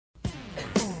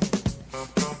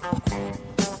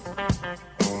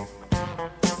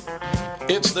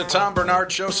It's the Tom Bernard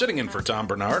Show. Sitting in for Tom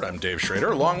Bernard, I'm Dave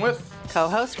Schrader, along with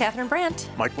co-host Catherine Brandt,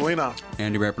 Mike Molina,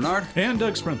 Andy Bernard, and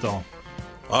Doug Sprinthal.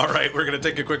 All right, we're going to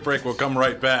take a quick break. We'll come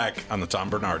right back on the Tom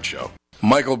Bernard Show.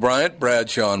 Michael Bryant,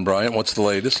 Bradshaw and Bryant. What's the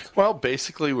latest? Well,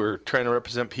 basically, we're trying to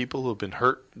represent people who have been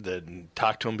hurt, then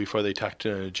talk to them before they talk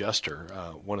to an adjuster.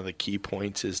 One of the key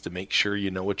points is to make sure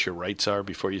you know what your rights are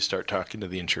before you start talking to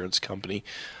the insurance company,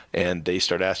 and they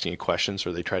start asking you questions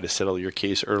or they try to settle your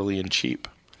case early and cheap.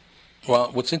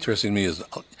 Well, what's interesting to me is,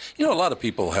 a lot of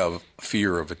people have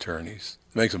fear of attorneys.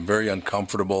 It makes them very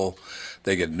uncomfortable.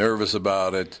 They get nervous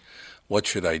about it. What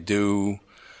should I do?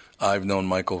 I've known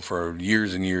Michael for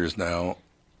years and years now,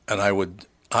 and I would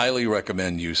highly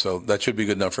recommend you. So that should be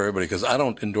good enough for everybody, because I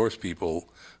don't endorse people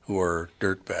who are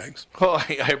dirtbags. Well,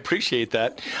 I appreciate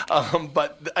that.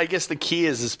 But I guess the key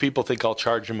is people think I'll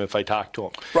charge them if I talk to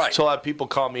them. Right. So a lot of people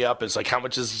call me up. It's like, how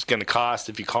much is this going to cost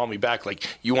if you call me back? Like,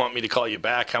 you want me to call you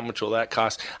back? How much will that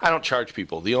cost? I don't charge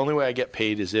people. The only way I get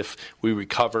paid is if we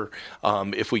recover,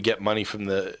 if we get money from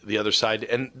the other side.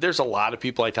 And there's a lot of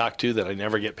people I talk to that I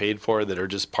never get paid for that are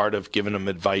just part of giving them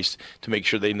advice to make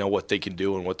sure they know what they can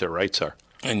do and what their rights are.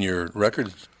 And your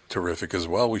record's terrific as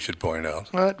well, we should point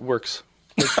out. Well, it works.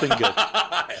 It's been good.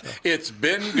 It's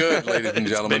been good, ladies and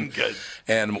gentlemen. It's been good.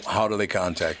 And how do they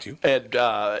contact you? And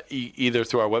either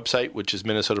through our website, which is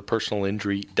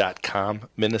minnesotapersonalinjury.com,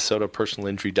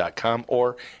 minnesotapersonalinjury.com,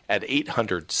 or at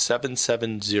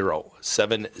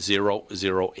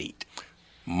 800-770-7008.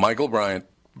 Michael Bryant,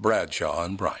 Bradshaw,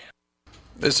 and Bryant.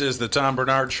 This is the Tom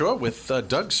Bernard Show with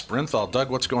Doug Sprinthal. Doug,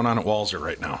 what's going on at Walser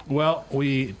right now? Well,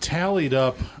 we tallied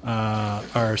up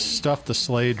our Stuff the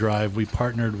Sleigh drive. We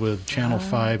partnered with Channel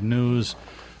 5 News,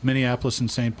 Minneapolis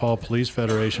and St. Paul Police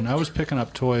Federation. I was picking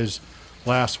up toys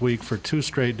last week for 2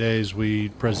 straight days. We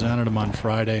presented them on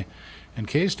Friday, and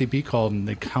KSTP called and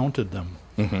they counted them.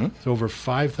 Mm-hmm. It's over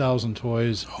 5,000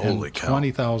 toys. Holy and cow.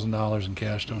 $20,000 in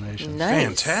cash donations.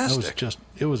 Nice. Fantastic.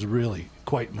 It was really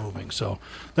quite moving. So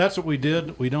that's what we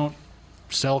did. We don't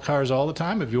sell cars all the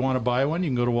time. If you want to buy one, you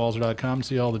can go to walser.com and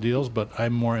see all the deals, but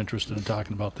I'm more interested in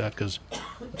talking about that because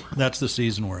that's the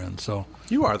season we're in. So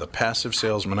You are the passive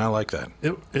salesman. I like that.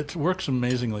 It works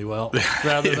amazingly well.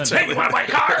 Rather than, Hey, you want to buy a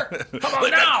car? Come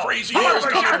on now. Crazy years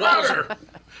coming, Walser.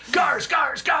 Cars.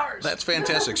 That's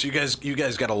fantastic. So you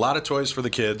guys got a lot of toys for the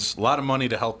kids, a lot of money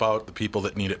to help out the people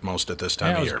that need it most at this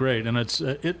time of year. It was great, and it's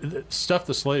Stuff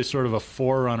the Sleigh is sort of a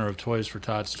forerunner of Toys for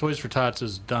Tots. Toys for Tots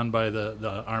is done by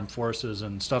the armed forces,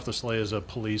 and Stuff the Sleigh is a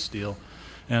police deal.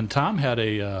 And Tom had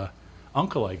a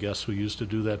uncle, I guess, who used to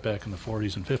do that back in the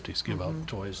 40s and 50s, give out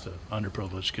toys to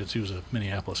underprivileged kids. He was a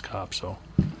Minneapolis cop, so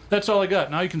that's all I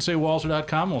got. Now you can say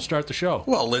Walser.com, and we'll start the show.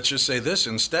 Well, let's just say this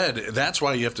instead. That's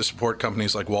why you have to support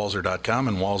companies like Walser.com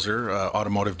and Walser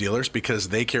Automotive Dealers, because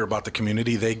they care about the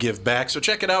community. They give back. So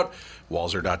check it out,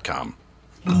 Walser.com.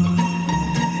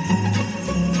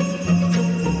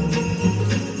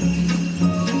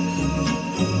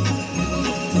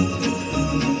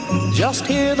 Just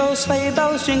hear those sleigh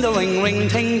bells jingling, ring,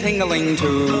 ting, tingling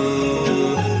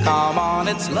too. Come on,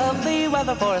 it's lovely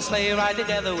weather for a sleigh ride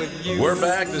together with you. We're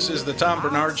back. This is the Tom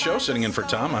Bernard Show. Sitting in for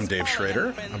Tom, I'm Dave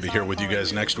Schrader. I'll be here with you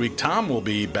guys next week. Tom will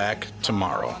be back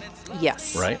tomorrow.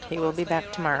 Yes. Right? He will be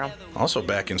back tomorrow. Also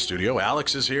back in studio,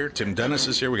 Alex is here. Tim Dennis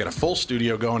is here. We got a full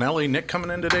studio going. Ellie, Nick coming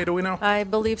in today, do we know? I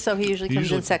believe so. He usually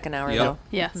comes in second hour, though.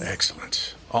 Yes.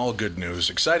 Excellent. All good news.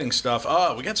 Exciting stuff.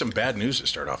 We got some bad news to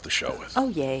start off the show with. Oh,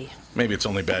 yay. Maybe it's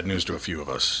only bad news to a few of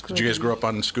us. Did you guys grow up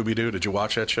on Scooby-Doo? Did you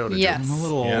watch that show? Did Yes. you? I'm a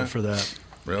little Yeah. old for that.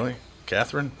 Really?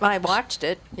 Catherine? I watched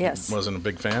it, yes. Wasn't a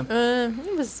big fan?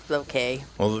 It was okay.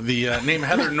 Well, the name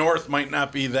Heather North might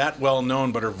not be that well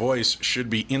known, but her voice should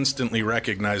be instantly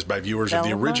recognized by viewers of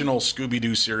the Velma? original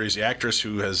Scooby-Doo series. The actress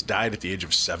who has died at the age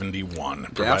of 71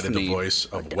 provided the Daphne. voice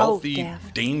of wealthy,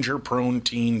 Daphne. danger-prone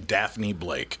teen Daphne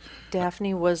Blake,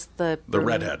 Daphne was the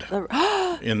redhead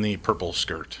in the purple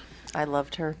skirt. I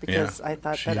loved her because I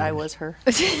thought that I was her.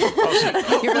 You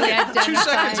really 2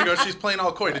 seconds ago, she's playing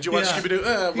all coy. Did you watch Scooby-Doo?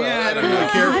 I don't know.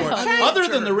 Care for it. Other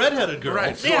than the redheaded girl.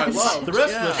 Right. Yeah. So I love The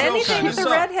rest of the show Anything kinda with the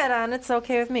sucked. redhead on, it's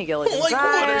okay with me. Gilligan's Like,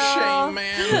 what a Isle. shame,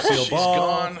 man. Lucille She's Ball.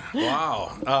 gone.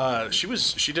 Wow.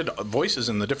 She did voices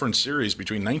in the different series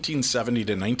between 1970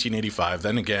 to 1985.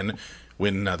 Then again,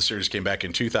 when the series came back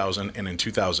in 2000 and in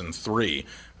 2003.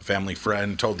 A family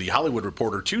friend told The Hollywood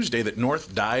Reporter Tuesday that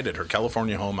North died at her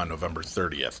California home on November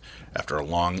 30th after a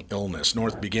long illness.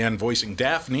 North began voicing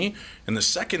Daphne in the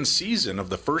second season of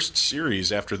the first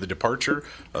series after the departure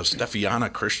of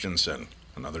Steffiana Christensen.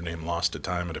 Another name lost to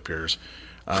time, it appears.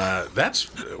 That's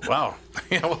wow.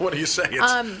 Yeah, what do you say?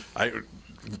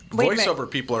 Wait a minute. voiceover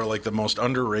people are like the most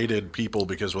underrated people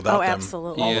because without them,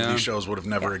 absolutely. all of Yeah. these shows would have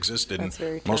never existed. That's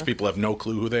very Most true. people have no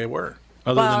clue who they were.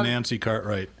 Other Well- than Nancy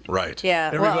Cartwright. Right. Yeah.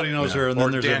 Everybody well, knows her, and then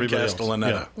Or there's Dan everybody else. Castellaneta.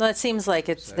 Yeah. well, it seems like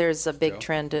there's a big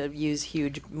trend to use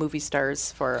huge movie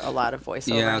stars for a lot of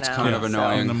voiceover Yeah, it's now. kind of so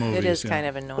annoying. In the movies, it is yeah. kind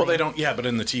of annoying. Well, they don't. Yeah, but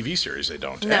in the TV series, they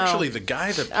don't. No. Actually, the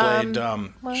guy that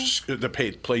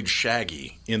played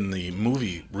Shaggy in the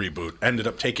movie reboot ended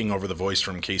up taking over the voice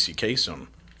from Casey Kasem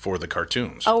for the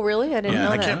cartoons. Oh, really? I didn't yeah, know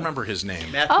and I that. can't remember his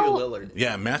name. Matthew Oh. Lillard.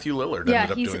 Yeah, Matthew Lillard Yeah,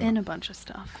 ended up he's doing in a bunch of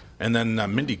stuff. And then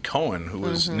Mindy Cohen, who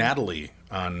was Natalie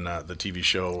on the TV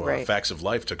show Right. Facts of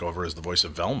Life, took over as the voice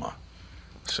of Velma.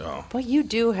 So Well, you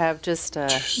do have just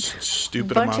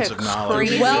stupid bunch amounts of of knowledge.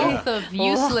 crazy- Wealth of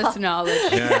useless knowledge.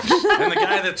 Yeah. And the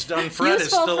guy that's done Fred is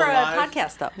useful still for alive. a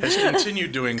podcast, though. Has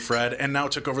continued doing Fred and now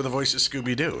took over the voice of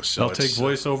Scooby-Doo. So I'll take it's,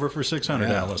 voiceover for 600,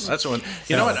 yeah, Alice. that's one.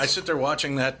 You know what? I sit there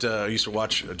watching that. I used to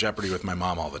watch Jeopardy with my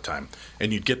mom all the time,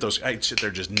 and you'd get those. I'd sit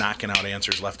there just knocking out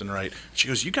answers left and right. She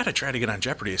goes, "You got to try to get on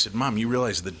Jeopardy." I said, "Mom, you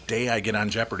realize the day I get on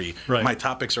Jeopardy, Right. my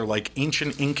topics are like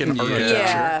ancient Incan Yeah. architecture,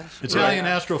 Yeah. Italian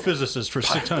astrophysicist for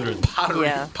 600.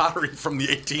 Yeah. pottery from the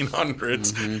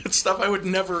 1800s. It's stuff I would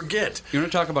never get." You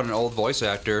want to talk about an old voice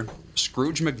actor?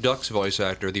 Scrooge McDuck's voice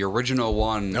actor, the original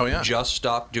one, Oh, yeah. just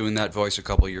stopped doing that voice a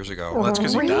couple of years ago. Well, that's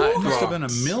because he died. Must have been a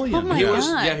million. Oh my He God. was,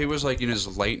 yeah, he was like in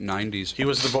his late 90s. He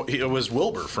was he was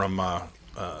Wilbur from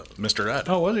Mr. Ed.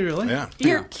 Oh, was he really? Yeah.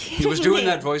 You're kidding He was doing me.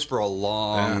 that voice for a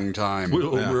long time.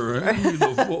 Wilbur and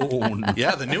the phone.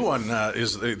 Yeah, the new one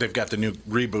is they've got the new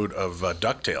reboot of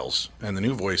DuckTales, and the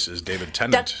new voice is David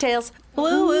Tennant. DuckTales.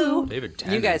 Woo woo. David You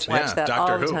Tennant. guys watch Yeah, that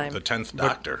Doctor all the Who, time. the 10th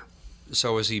Doctor.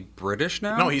 So is he British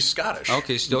now? No, he's Scottish.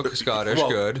 Okay, still Scottish, Well,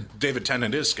 good. David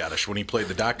Tennant is Scottish. When he played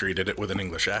the Doctor, he did it with an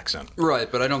English accent.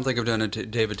 Right, but I don't think of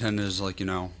David Tennant as like,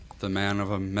 the man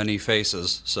of many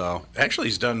faces, so... Actually,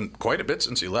 he's done quite a bit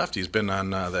since he left. He's been on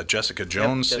that Jessica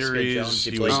Jones Jessica series. Jones.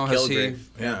 He He played was, Oh, has he? Kilgrave.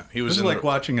 yeah, he This was is in like the,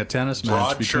 watching a tennis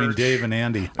match between Broadchurch. Dave and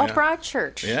Andy. Oh,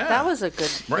 Broadchurch. Yeah. That was a good.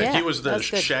 right. Yeah, he was the that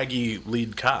good. shaggy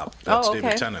lead cop. That's Oh, David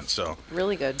okay. Tennant. So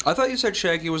Really good. I thought you said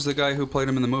Shaggy was the guy who played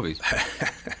him in the movies.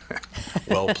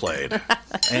 well played.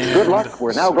 Good luck.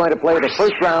 We're now going to play the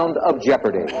first round of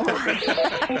Jeopardy.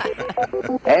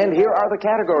 And here are the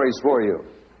categories for you.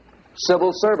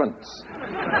 Civil servants.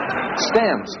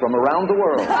 Stamps from around the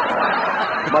world.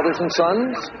 Mothers and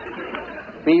sons.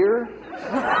 Beer.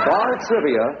 Bar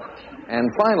trivia. And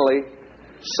finally,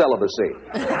 celibacy.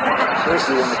 First,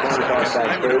 we want to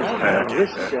contact backstage. This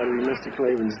has got to be Mr.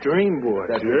 Clavin's dream boy.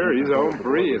 Sure, he's on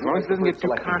free, as long as he doesn't get too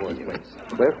cocky.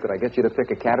 Cliff, could I get you to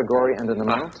pick a category and an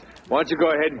amount? Why don't you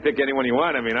go ahead and pick anyone you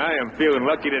want? I mean, I am feeling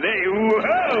lucky today.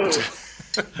 Whoa!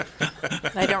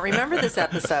 I don't remember this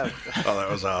episode. Oh, that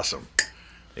was awesome.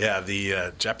 Yeah,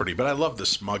 the Jeopardy. But I love the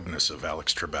smugness of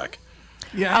Alex Trebek.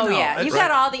 Yeah, Oh yeah, you've right.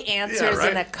 got all the answers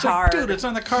right. in a It's like, card. Dude, it's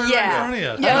on the card Yeah. right in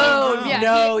front of you. Oh, yeah.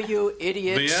 No, you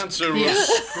idiot. The answer was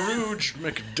Scrooge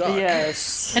McDuck.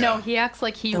 Yes. I know, he acts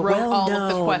like he The wrote all of the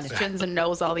well-known. questions and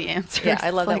knows all the answers. Yeah,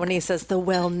 I love that Like, when he says the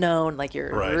well-known, like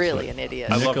you're Right. really an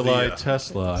idiot. I love Nikolai the,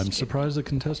 Tesla. I'm surprised the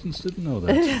contestants didn't know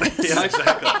that. Yeah,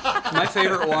 exactly. My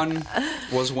favorite one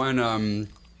was when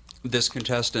this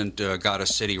contestant got a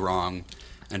city wrong,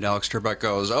 and Alex Trebek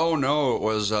goes, "Oh no, it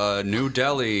was New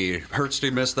Delhi. Hurts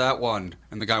to miss that one."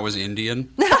 And the guy was Indian.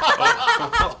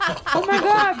 oh my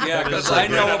God. Yeah, because It's like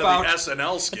I know right out about of the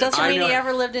SNL skit. Doesn't I mean know- he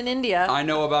ever lived in India. I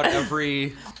know about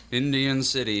every Indian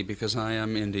city because I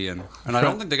am Indian, and I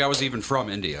don't think the guy was even from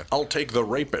India. I'll take the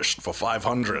rapist for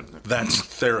 500. That's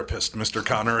therapist, Mr.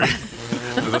 Connery.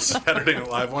 The Saturday Night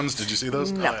Live ones. Did you see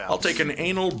those? No. I'll take an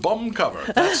anal bum cover.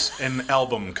 That's an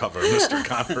album cover, Mr.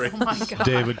 Connery. Oh my God.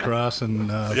 David Cross in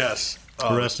Yes.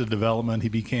 Arrested Development. He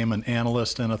became an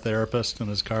analyst and a therapist, and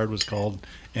his card was called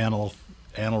Anal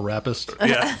Rapist.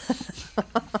 Yeah.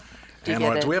 Do you And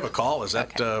get it? do we have a call? Is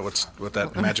that what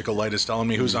that magical light is telling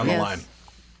me? Who's on the Yes. line?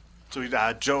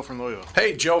 So, Joe from Louisville.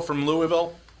 Hey, Joe from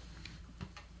Louisville.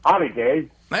 Howdy,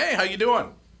 Dave. Hey, how you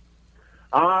doing?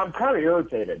 I'm kind of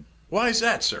irritated. Why is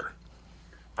that, sir?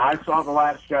 I saw The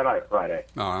Last Jedi Friday.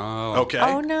 Oh. Okay.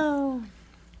 Oh no.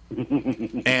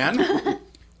 And?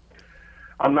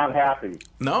 I'm not happy.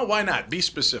 No, why not? Be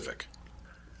specific.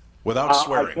 Without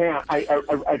swearing. I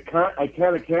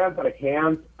can't, but I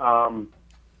can't.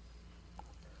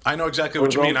 I know exactly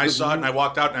what you mean. I saw it and I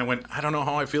walked out and I went, I don't know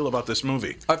how I feel about this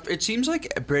movie. It seems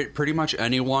like pretty much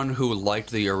anyone who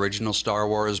liked the original Star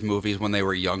Wars movies when they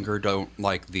were younger don't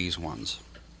like these ones.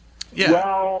 Yeah.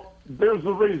 Well, there's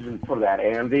a reason for that,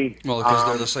 Andy. Well, because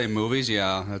they're the same movies,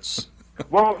 yeah. That's.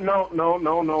 Well,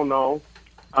 no.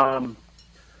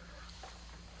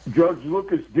 George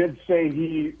Lucas did say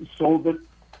he sold it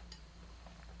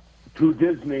to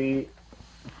Disney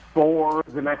for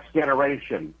the next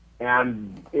generation,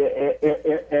 and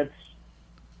it's.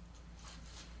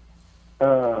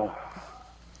 Well,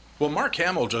 Mark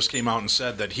Hamill just came out and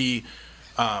said that he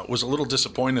was a little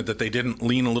disappointed that they didn't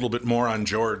lean a little bit more on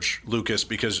George Lucas,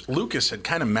 because Lucas had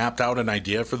kind of mapped out an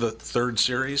idea for the third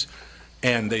series,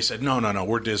 and they said, no,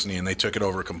 we're Disney, and they took it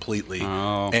over completely.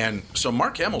 Oh. And so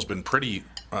Mark Hamill's been pretty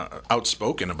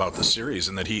outspoken about the series,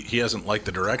 and that he hasn't liked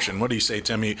the direction. What do you say,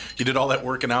 Tim? He did all that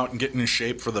working out and getting in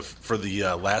shape for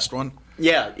the last one?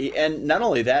 Yeah, and not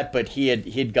only that, but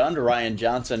he'd gone to Rian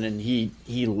Johnson, and he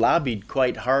lobbied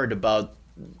quite hard about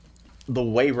the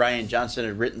way Rian Johnson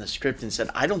had written the script, and said,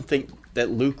 I don't think that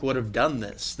Luke would have done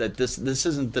this, that this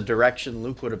isn't the direction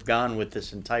Luke would have gone with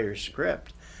this entire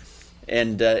script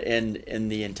and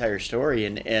the entire story.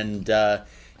 And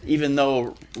even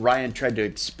though Rian tried to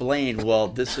explain, well,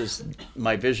 this is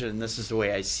my vision and this is the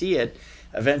way I see it,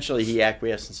 eventually he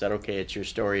acquiesced and said, okay, it's your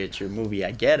story, it's your movie,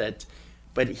 I get it.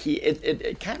 But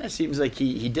it kind of seems like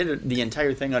he did the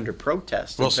entire thing under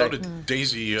protest. Well, so did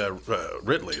Daisy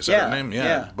Ridley. Is that her name?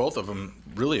 Yeah. Both of them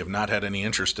really have not had any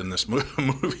interest in this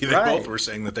movie. They both were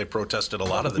saying that they protested a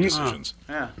lot of the decisions.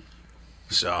 Yeah.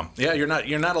 So you're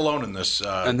not alone in this,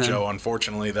 Joe.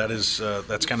 Unfortunately, that's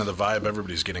kind of the vibe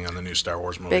everybody's getting on the new Star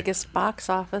Wars movie. Biggest box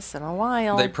office in a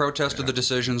while. They protested the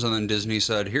decisions, and then Disney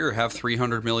said, "Here, have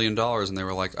 $300 million," and they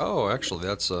were like, "Oh, actually,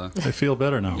 that's." I feel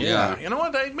better now. Yeah. You know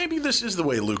what? Maybe this is the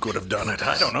way Luke would have done it.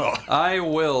 I don't know. I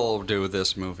will do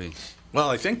this movie. Well,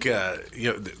 I think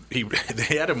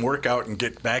they had him work out and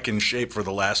get back in shape for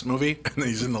the last movie, and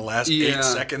he's in the last 8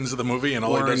 seconds of the the movie, and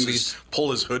all he does is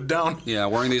pull his hood down. Yeah,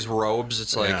 wearing these robes,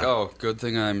 it's like, oh, good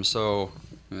thing I'm so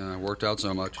worked out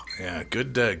so much. Yeah,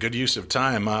 good use of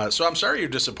time. So I'm sorry you're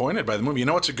disappointed by the movie. You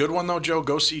know what's a good one though, Joe?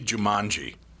 Go see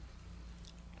Jumanji.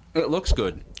 It looks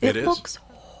good. It looks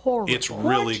horrible. It's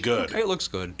really good. It looks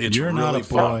good. It's You're really not a boy.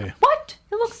 fun. What?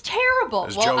 It looks terrible.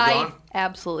 Is well, Joe I gone?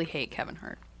 absolutely hate Kevin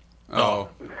Hart. Oh,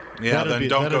 yeah. Then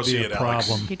don't go see it, Alex.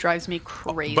 He drives me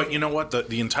crazy. But you know what?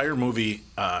 The entire movie,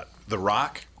 The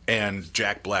Rock and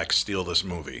Jack Black steal this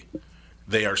movie.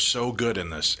 They are so good in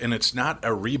this, and it's not a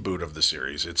reboot of the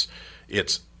series. It's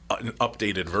an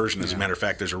updated version. As a matter of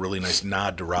fact, there's a really nice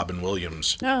nod to Robin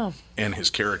Williams and his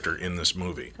character in this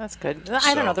movie. That's good.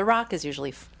 I don't know. The Rock is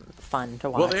usually fun to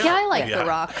watch. Well, I like The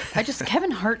Rock.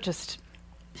 Kevin Hart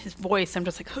his voice, I'm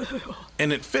just like,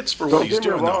 and it fits for what he's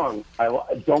doing.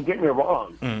 Don't get me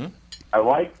wrong. Mm-hmm.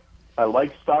 I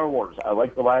like Star Wars. I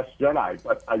like The Last Jedi,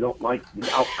 but I don't like the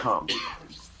outcome.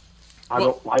 I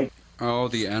don't like. Oh,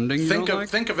 the ending. Think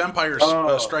of Empire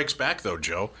Strikes Back, though,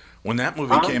 Joe. When that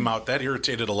movie came out, that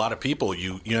irritated a lot of people.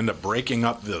 You end up breaking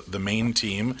up the main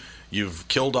team. You've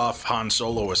killed off Han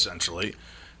Solo, essentially.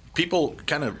 People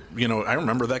kind of, I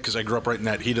remember that because I grew up right in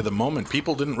that heat of the moment.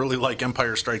 People didn't really like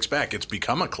Empire Strikes Back. It's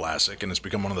become a classic, and it's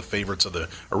become one of the favorites of the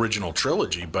original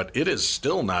trilogy, but it is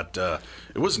still not, it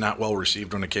was not well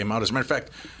received when it came out. As a matter of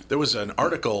fact, there was an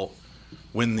article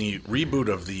when the reboot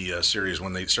of the series,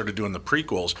 when they started doing the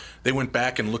prequels, they went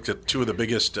back and looked at two of the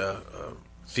biggest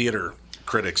theater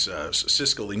critics,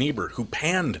 Siskel and Ebert, who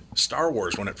panned Star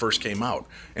Wars when it first came out.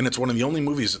 And it's one of the only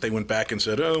movies that they went back and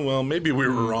said, oh, well, maybe we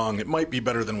were wrong. It might be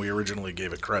better than we originally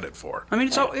gave it credit for. I mean,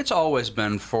 it's always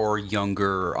been for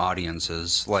younger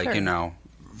audiences. Like,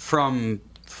 from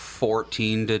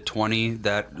 14 to 20,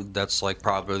 that's like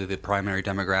probably the primary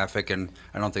demographic, and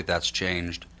I don't think that's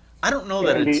changed. I don't know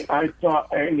that I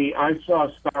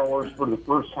saw Star Wars for the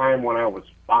first time when I was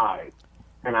 5,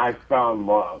 and I found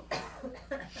love.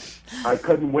 I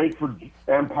couldn't wait for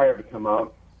Empire to come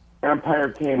out. Empire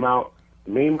came out.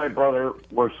 Me and my brother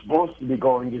were supposed to be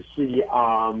going to see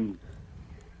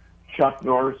Chuck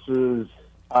Norris's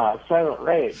Silent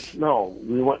Rage. No,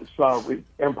 we went and saw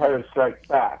Empire Strikes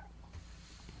Back.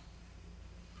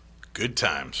 Good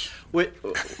times. With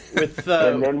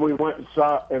and then we went and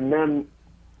saw, and then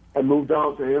I moved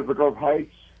out to Hazelgrove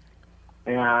Heights,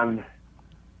 and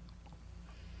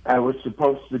I was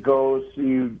supposed to go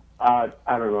see, I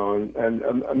don't know, and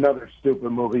another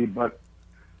stupid movie, but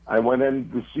I went in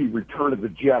to see Return of the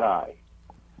Jedi.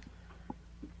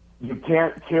 You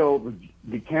can't kill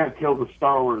the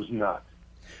Star Wars nut.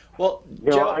 Well,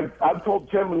 I've told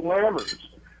Tim Lammers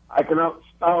I can out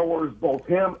Star Wars both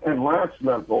him and Lance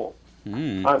Mental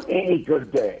on any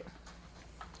good day.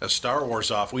 A Star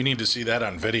Wars off. We need to see that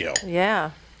on video.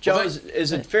 Yeah. Joe,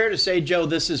 is it fair to say, Joe,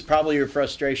 this is probably your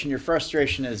frustration? Your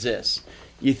frustration is this.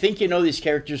 You think you know these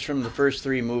characters from the first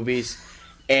 3 movies,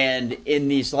 and in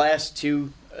these last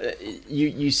 2,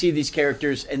 you see these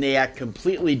characters, and they act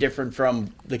completely different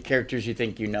from the characters you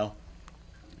think you know?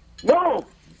 No!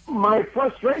 My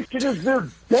frustration is they're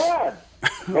dead!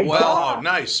 Well,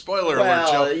 nice. Spoiler alert,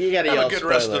 Joe. You gotta Have yell a good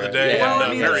rest of the day, Yeah.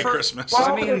 and Merry Christmas.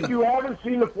 Well, if you haven't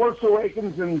seen The Force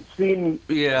Awakens and seen...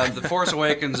 Yeah, The Force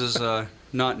Awakens is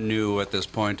not new at this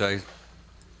point. I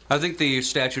think the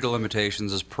statute of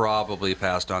limitations is probably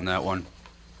passed on that one.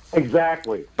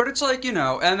 Exactly. But it's like,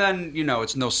 and then,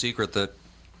 it's no secret that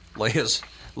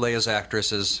Leia's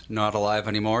actress is not alive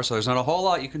anymore, so there's not a whole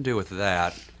lot you can do with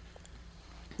that.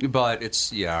 But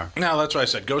it's, yeah. No, that's why I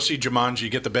said go see Jumanji.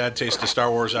 Get the bad taste of Star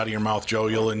Wars out of your mouth, Joe.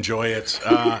 You'll enjoy it.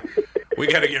 We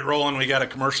got to get rolling. We got a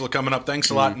commercial coming up. Thanks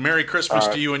a lot. Merry Christmas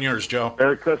to you and yours, Joe.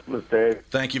 Merry Christmas, Dave.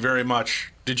 Thank you very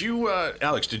much. Did you,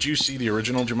 Alex, did you see the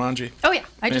original Jumanji? Oh, yeah.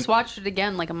 I just watched it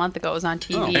again like a month ago. It was on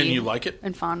TV. Oh. And you like it?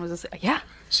 And Fawn was yeah.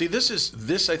 See,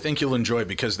 this I think you'll enjoy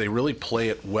because they really play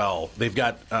it well. They've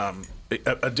got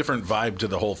a different vibe to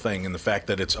the whole thing in the fact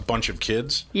that it's a bunch of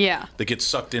kids that get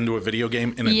sucked into a video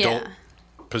game in adult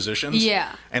positions.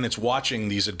 Yeah. And it's watching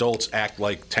these adults act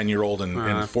like 10-year-old and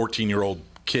 14-year-old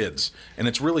kids. And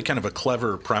it's really kind of a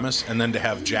clever premise. And then to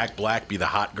have Jack Black be the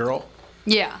hot girl.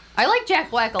 Yeah. I like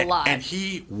Jack Black a lot. And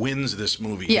he wins this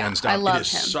movie, Yeah, hands down. I love it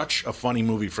is him. such a funny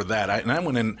movie for that. I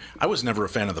went in, I was never a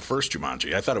fan of the first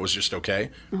Jumanji. I thought it was just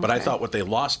okay. But I thought what they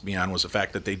lost me on was the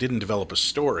fact that they didn't develop a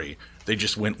story. They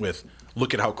just went with,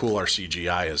 look at how cool our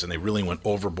CGI is. And they really went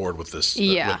overboard with this,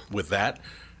 with that.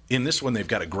 In this one, they've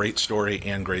got a great story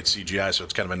and great CGI, so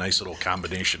it's kind of a nice little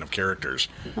combination of characters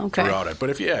throughout it. But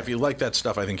if you like that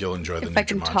stuff, I think you'll enjoy the new Jumanji. If I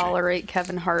can tolerate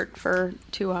Kevin Hart for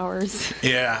 2 hours.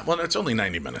 Yeah, well, it's only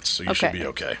 90 minutes, so you should be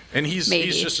okay. And he's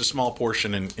just a small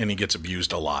portion, and he gets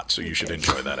abused a lot, so you should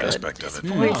enjoy that aspect of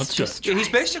it. He's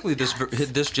basically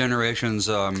this generation's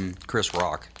Chris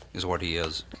Rock, is what he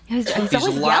is. He's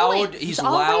loud. yelling. He's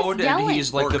loud, and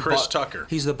he's like or Chris Tucker.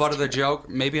 He's the butt of the joke.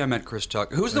 Maybe I meant Chris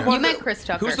Tucker. Who's the You one? meant Chris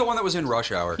Tucker. Who's the one that was in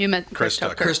Rush Hour? You meant Chris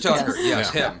Tucker. Chris Tucker.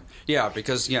 Yes. Yes, him. Yeah,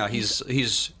 because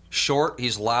he's short,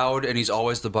 he's loud, and he's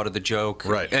always the butt of the joke.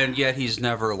 Right. And yet he's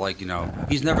never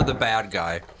he's never the bad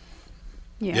guy.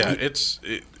 Yeah,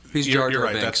 He's Jar Jar you're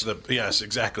right. Binks. Yes,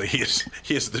 exactly. He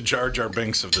is the Jar Jar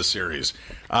Binks of the series.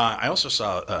 I also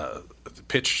saw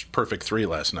Pitch Perfect 3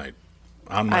 last night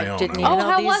on my own. Didn't even know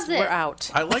how these was it? were out.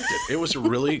 I liked it. It was a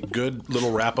really good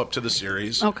little wrap up to the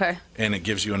series. Okay. And it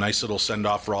gives you a nice little send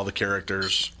off for all the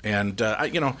characters. And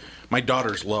my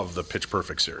daughters love the Pitch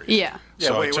Perfect series. Yeah.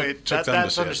 So wait. Took them That's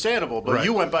to see understandable, it. but Right.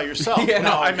 you went by yourself.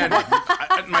 No, I meant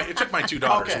it took my two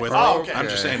daughters with me. Okay. I'm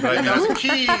just saying. But And that's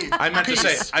key. I meant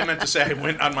to say I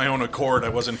went on my own accord. I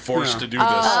wasn't forced to do this.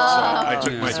 So I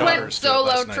took my daughters to it solo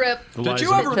last night. trip. Did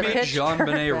you ever meet John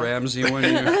Benet Ramsey when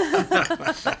you?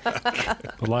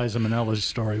 Liza Minnelli's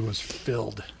story was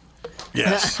filled.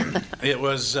 Yes, it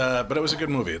was, but it was a good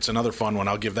movie. It's another fun one.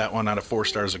 I'll give that one out of 4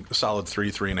 stars, a solid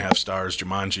 3.5 stars.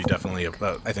 Jumanji, definitely,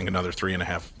 I think another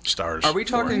 3.5 stars. Are we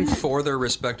talking for their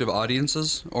respective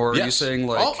audiences, or are you saying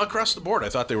like all across the board? I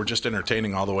thought they were just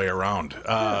entertaining all the way around.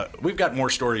 We've got more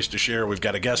stories to share. We've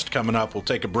got a guest coming up. We'll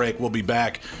take a break. We'll be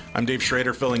back. I'm Dave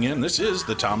Schrader filling in. This is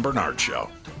the Tom Bernard Show.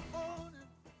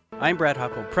 I'm Brad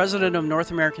Huckle, president of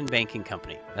North American Banking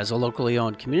Company. As a locally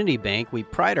owned community bank, we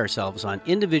pride ourselves on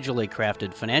individually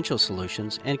crafted financial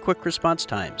solutions and quick response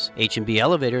times. H&B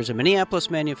Elevators, a Minneapolis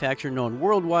manufacturer known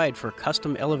worldwide for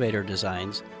custom elevator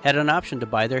designs, had an option to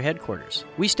buy their headquarters.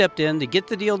 We stepped in to get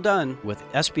the deal done with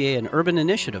SBA and Urban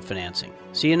Initiative financing.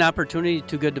 See an opportunity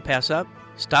too good to pass up?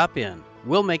 Stop in.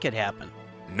 We'll make it happen.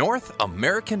 North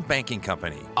American Banking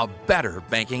Company, a better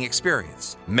banking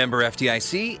experience. Member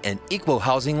FDIC and equal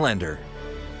housing lender.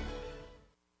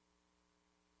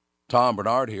 Tom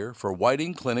Bernard here for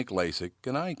Whiting Clinic LASIK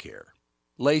and Eye Care.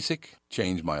 LASIK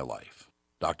changed my life.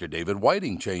 Dr. David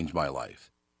Whiting changed my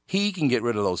life. He can get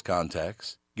rid of those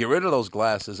contacts, get rid of those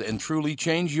glasses, and truly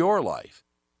change your life.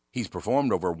 He's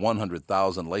performed over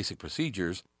 100,000 LASIK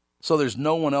procedures, so there's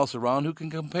no one else around who can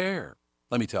compare.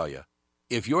 Let me tell you,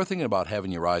 if you're thinking about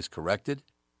having your eyes corrected,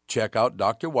 check out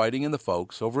Dr. Whiting and the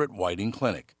folks over at Whiting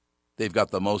Clinic. They've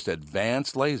got the most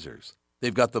advanced lasers,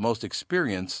 they've got the most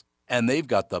experience, and they've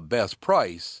got the best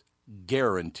price,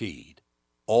 guaranteed.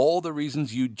 All the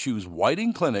reasons you'd choose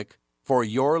Whiting Clinic for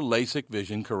your LASIK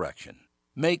vision correction.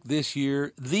 Make this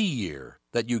year the year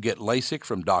that you get LASIK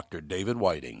from Dr. David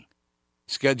Whiting.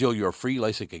 Schedule your free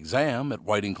LASIK exam at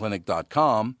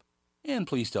whitingclinic.com, and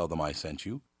please tell them I sent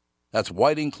you. That's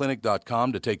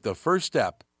whitingclinic.com to take the first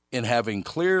step in having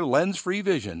clear lens-free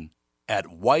vision at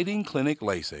Whiting Clinic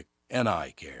LASIK and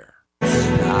Eye Care.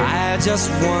 I just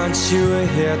want you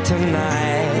here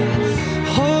tonight,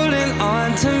 holding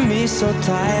on to me so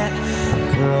tight.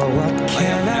 Girl, what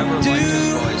can I do?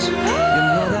 You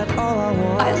know that all I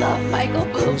want. I love Michael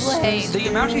Bublé. The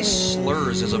amount he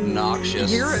slurs is obnoxious.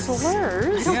 Your slurs?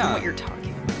 I don't know Yeah. what you're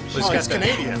talking about. He's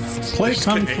Canadian. Play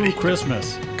Kung Fu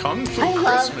Christmas. Kung Fu I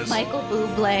Christmas. love Michael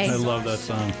Bublé. I love that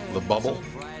song. The Bubble.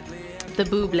 The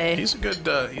Bublé. He's a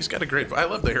good. He's got a great. I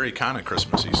love the Harry Connick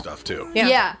Christmassy stuff too.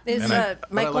 Yeah. Is And I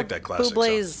Michael like that classic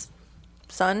Bublé's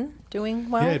son doing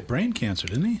well? He had brain cancer,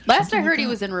 didn't he? Last I heard, he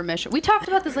was in remission. We talked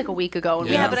about this like a week ago. And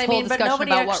we Yeah, had but this I whole mean, but discussion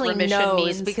nobody about what actually remission knows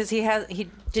means. because he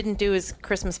didn't do his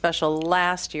Christmas special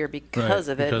last year because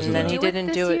of it, because and of then that. he Do it didn't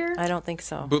this do year? it. I don't think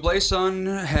so. Bublé's son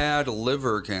had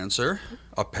liver cancer,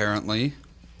 apparently.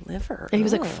 Liver. He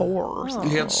was like Oh. 4 or something.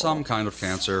 He had some kind of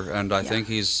cancer, and I think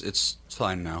it's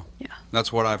fine now. Yeah.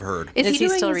 That's what I've heard. Is he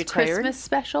doing still his retired? Christmas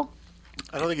special?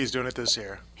 I don't think he's doing it this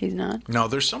year. He's not. No,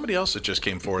 there's somebody else that just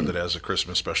came forward that has a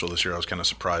Christmas special this year. I was kind of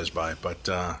surprised by, but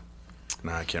no,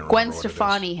 I can't remember. Gwen what it is.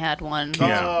 Stefani had one.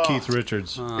 Yeah. Keith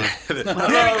Richards. Merry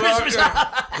Christmas!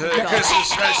 Christmas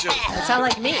special. That sound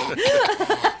like me.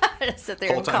 Sit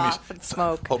there and cough and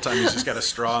smoke. Whole time he's just got a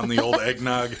straw in the old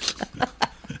eggnog.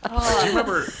 Oh, Do you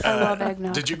remember? I love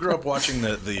eggnog. Did you grow up watching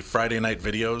the Friday night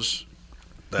videos?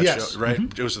 That Yes. show, right?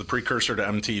 It was the precursor to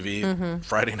MTV,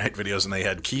 Friday night videos, and they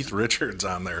had Keith Richards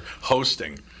on there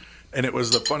hosting. And it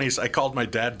was the funniest. I called my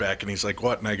dad back, and he's like,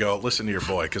 "What?" And I go, "Listen to your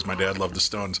boy," because my dad loved the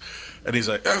Stones. And he's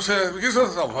like, "The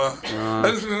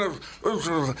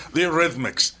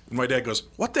Eurythmics." And my dad goes,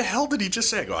 "What the hell did he just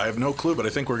say?" I go, "I have no clue, but I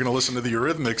think we're going to listen to the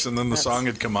Eurythmics." And then the song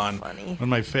had come on. Funny. One of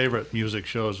my favorite music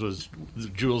shows was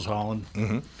Jules Holland.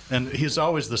 And he's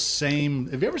always the same.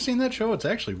 Have you ever seen that show? It's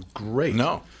actually great.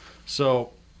 No.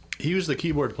 So he was the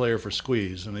keyboard player for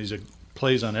Squeeze, and he's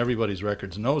plays on everybody's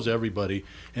records, knows everybody,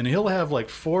 and he'll have like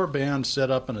 4 bands set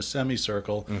up in a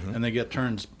semicircle, and they get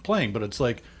turns playing. But it's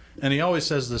like, and he always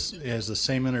says this, he has the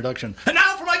same introduction. And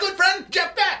now for my good friend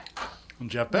Jeff Beck. And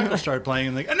Jeff Beck will start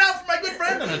playing, and now for my good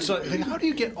friend. And it's like, how do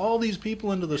you get all these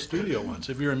people into the studio once?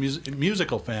 If you're a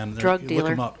musical fan, Drug look dealer.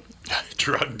 them up.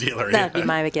 Drug dealer. That'd be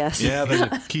my guess. Yeah, He's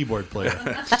a keyboard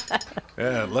player.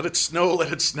 Yeah, let it snow,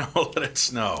 let it snow, let it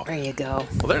snow. There you go.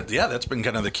 Well, that's been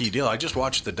kind of the key deal. I just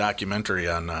watched the documentary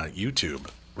on YouTube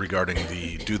regarding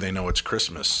the Do They Know It's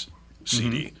Christmas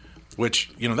CD,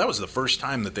 which, that was the first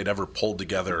time that they'd ever pulled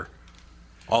together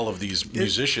all of these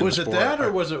musicians. Was it that, or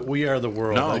was it We Are the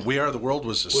World? No, We Are the World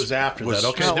was after that.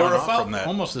 Okay, spun they were off about from that.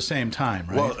 almost the same time,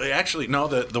 right? Well, actually, no.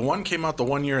 The one came out the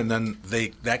one year, and then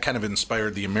that kind of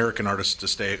inspired the American artists to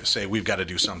say we've got to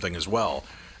do something as well.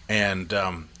 And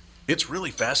it's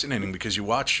really fascinating because you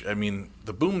watch. I mean,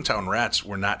 the Boomtown Rats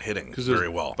were not hitting very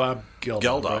well. Bob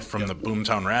Geldof, right? from the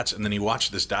Boomtown Rats, and then you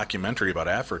watch this documentary about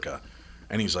Africa,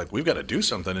 and he's like, "We've got to do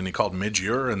something." And he called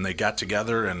Midge-Ure, and they got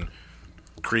together and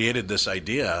created this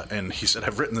idea. And he said,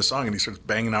 "I've written the song," and he starts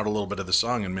banging out a little bit of the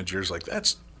song, and Midge-Ure's like,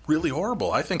 "That's really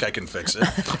horrible. I think I can fix it."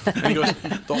 And he goes,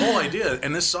 "The whole idea,"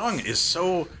 and this song is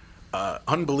so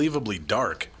unbelievably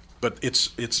dark, but it's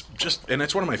just, and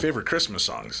it's one of my favorite Christmas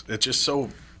songs. It's just so.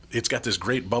 It's got this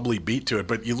great bubbly beat to it,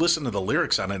 but you listen to the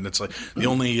lyrics on it, and it's like the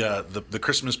only the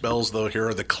Christmas bells though here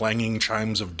are the clanging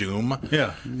chimes of doom.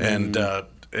 Yeah, and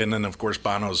then of course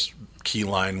Bono's key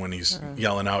line when he's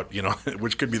yelling out,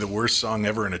 which could be the worst song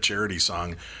ever in a charity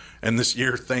song. And this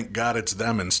year, thank God it's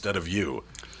them instead of you.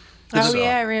 Oh, So,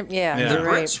 yeah, The you're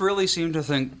right. Brits really seem to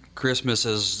think Christmas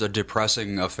is a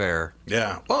depressing affair.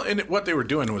 Yeah, well, and what they were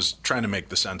doing was trying to make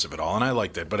the sense of it all, and I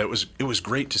liked it. But it was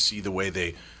great to see the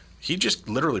way he just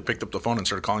literally picked up the phone and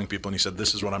started calling people, and he said,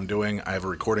 "This is what I'm doing. I have a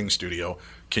recording studio.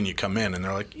 Can you come in?" And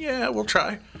they're like, "Yeah, we'll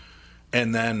try."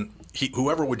 And then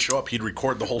whoever would show up, he'd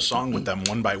record the whole song with them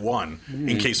one by one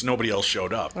in case nobody else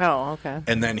showed up. Oh, okay.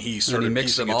 And then he started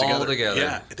mixed piecing them it all together.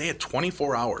 Yeah, they had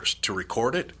 24 hours to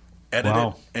record it, edit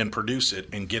it, and produce it,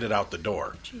 and get it out the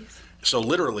door. Jeez. So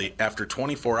literally, after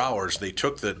 24 hours, they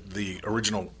took the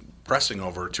original pressing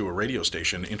over to a radio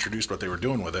station, introduced what they were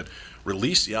doing with it,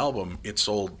 released the album. It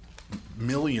sold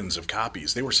millions of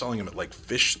copies. They were selling them at like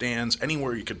fish stands,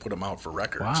 anywhere you could put them out for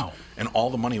records. Wow. And all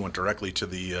the money went directly to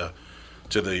the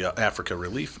Africa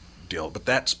relief deal. But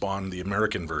that spawned the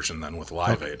American version then with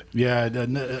Live Aid. Yeah,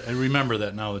 I remember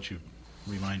that now that you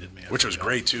reminded me. Which was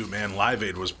great too, man. Live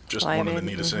Aid was just Live one of the Aid,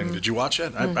 neatest things. Did you watch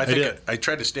it? I did. I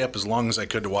tried to stay up as long as I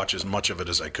could to watch as much of it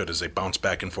as I could as they bounced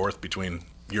back and forth between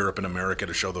Europe and America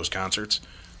to show those concerts.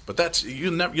 But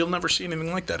you'll never see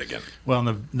anything like that again. Well,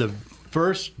 the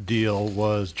first deal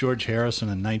was George Harrison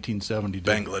in 1970.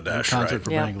 Bangladesh, concert right.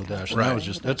 for Yeah. Bangladesh. And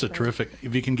Right. that's a terrific.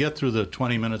 If you can get through the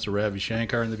 20 minutes of Ravi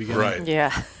Shankar in the beginning, Right.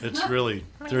 Yeah. it's really,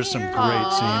 there's some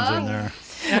great scenes in there.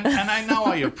 And I know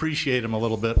I appreciate him a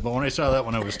little bit, but when I saw that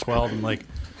when I was 12, I'm like,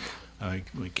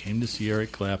 we came to see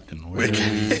Eric Clapton. Where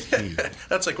is he?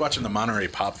 That's like watching the Monterey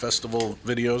Pop Festival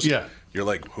videos. Yeah. You're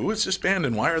like, who is this band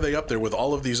and why are they up there with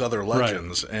all of these other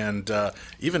legends? And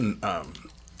even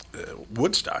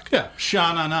Woodstock. Yeah,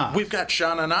 Sha-na-na. We've got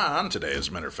Sha-na-na on today, as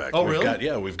a matter of fact. Oh,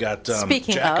 really? We've got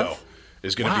Speaking Jacko of.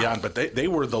 is going to be on, but they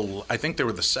were I think they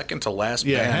were the second to last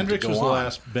Yeah, band Hendrix to go was the on.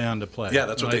 last band to play. Yeah,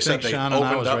 that's what And they said. They Sha-na-na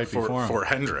opened was up right before him. for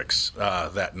Hendrix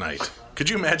that night. Could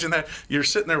you imagine that? You're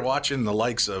sitting there watching the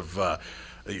likes of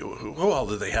who all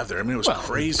did they have there? I mean, it was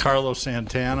crazy. Carlos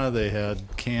Santana. They had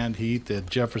Canned Heat. They had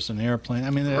Jefferson Airplane.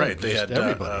 I mean, They had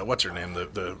everybody. what's her name?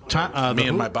 The Me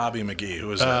and My Bobby McGee. Who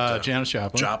was that? Janis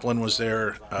Joplin. Joplin was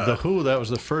there. The Who. That was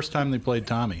the first time they played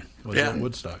Tommy. Was at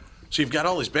Woodstock. So you've got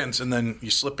all these bands, and then you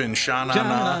slip in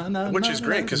Sha-na-na, which is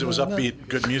great because it was upbeat,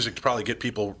 good music to probably get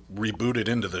people rebooted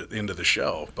into the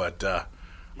show. But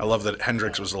I love that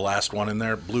Hendrix was the last one in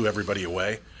there, blew everybody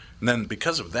away. And then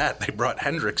because of that, they brought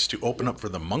Hendrix to open up for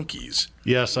the Monkees.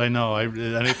 Yes, I know.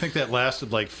 And I think that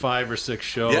lasted like 5 or 6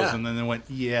 shows, and then they went,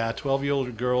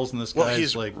 12-year-old girls, and this guy's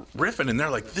he's like riffing, and they're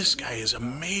like, this guy is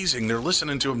amazing. They're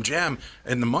listening to him jam,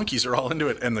 and the Monkees are all into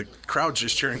it, and the crowd's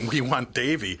just cheering, we want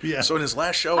Davey. Yeah. So in his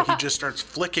last show, he just starts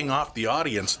flicking off the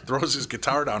audience, throws his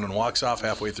guitar down, and walks off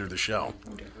halfway through the show.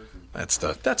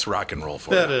 That's rock and roll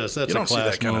for you. That is. That's you don't a class see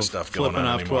that kind move, of stuff going flipping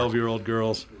on off anymore. 12-year-old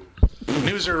girls.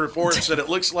 News reports that it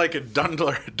looks like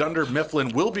Dunder Mifflin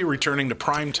will be returning to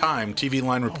prime time. TV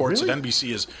Line reports that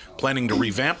NBC is planning to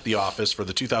revamp The Office for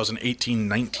the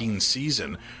 2018-19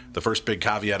 season. The first big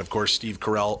caveat, of course, Steve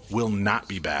Carell will not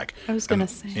be back. I was going to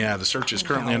say. Yeah, the search is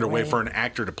currently underway for an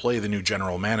actor to play the new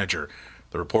general manager.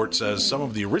 The report says some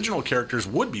of the original characters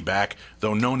would be back,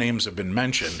 though no names have been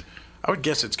mentioned. I would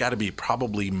guess it's got to be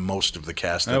probably most of the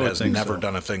cast that has never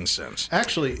done a thing since.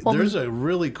 Actually, there's a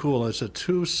really cool, it's a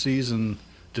 2-season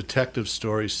detective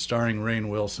story starring Rainn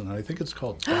Wilson. I think it's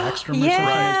called Backstrom or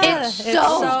something. It's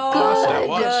so good. It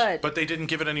was, but they didn't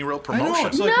give it any real promotion. I know,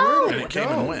 it's like, No. where did And it came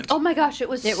and went. Oh my gosh, it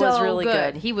was really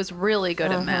good. He was really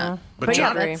good in that. But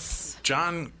yeah,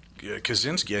 John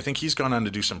Krasinski, I think he's gone on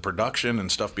to do some production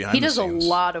and stuff behind he the does a scenes.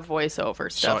 lot of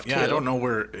voiceover stuff So, too. I don't know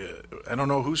I don't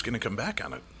know who's going to come back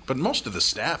on it. But most of the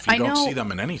staff, you don't see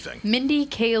them in anything. Mindy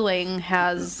Kaling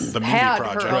has The Mindy had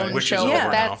Project, her own which is show. over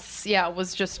now. That's it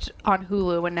was just on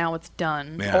Hulu and now it's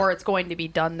done, Yeah. or it's going to be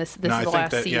done. This is the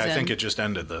last season. Yeah, I think it just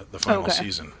ended the final Okay.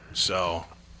 season. So,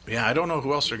 yeah, I don't know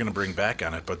who else they're going to bring back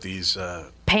on it, but these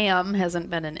Pam hasn't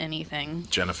been in anything.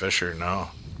 Jenna Fisher, no.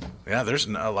 Yeah, there's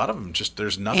a lot of them. Just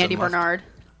there's nothing. Andy left. Bernard.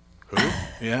 Who?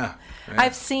 Yeah.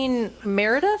 I've seen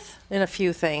Meredith in a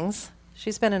few things.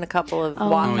 She's been in a couple of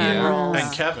walk-on roles.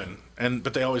 And Kevin.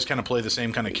 But they always kind of play the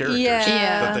same kind of characters Yeah.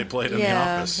 that they played in The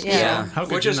Office. Yeah. How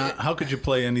could you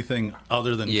play anything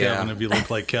other than Kevin if you look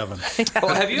like Kevin?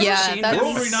 Well, have you ever seen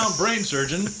world-renowned brain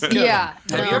surgeon? Kevin. Yeah.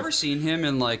 Have you ever seen him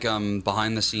in like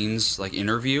behind the scenes like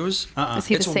interviews? Is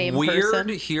he the It's same weird person?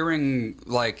 hearing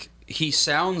like he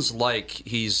sounds like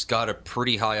he's got a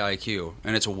pretty high IQ,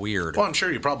 and it's weird. Well, I'm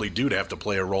sure you probably do to have to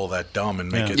play a role that dumb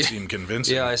and make it seem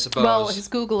convincing. Yeah, I suppose. Well, his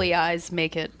googly eyes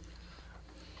make it.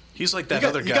 He's like that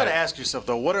other guy. You got to ask yourself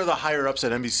though, what are the higher ups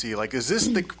at NBC? Like, is this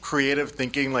the creative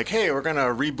thinking? Like, hey, we're gonna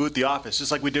reboot The Office,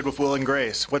 just like we did with Will and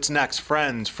Grace. What's next?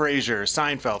 Friends, Frasier,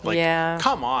 Seinfeld. Like,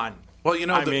 come on. Well, you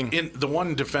know, the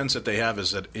one defense that they have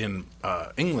is that in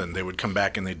England they would come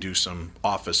back and they do some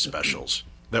Office specials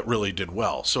that really did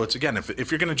well. So it's again,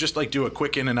 if you're going to just like do a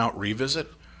quick in and out revisit,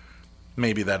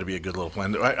 maybe that'd be a good little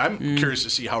plan. I'm curious to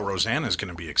see how Roseanne is going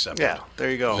to be accepted. Yeah, there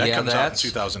you go. That comes out in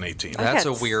 2018. That's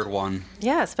a weird one.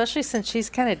 Yeah, especially since she's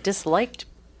kind of disliked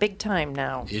big time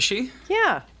now. Is she?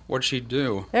 Yeah. What'd she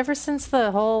do? Ever since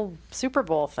the whole Super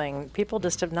Bowl thing, people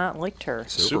just have not liked her.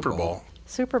 Super Bowl.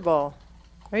 Super Bowl.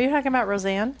 Are you talking about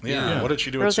Roseanne? Yeah. What did she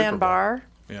do at Roseanne Super Bowl? Barr?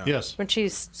 Yeah. Yes. When she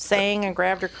sang and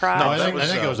grabbed her crotch. No, I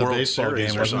think it was a World baseball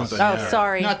Series game, or wasn't it? something. Oh, yeah.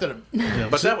 sorry. Not that.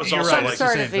 But that was You're also right, like it's the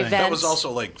sort same of thing. event. that was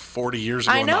also like 40 years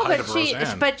ago. I know, in the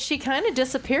height but of she kind of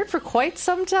disappeared for quite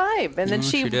some time, and then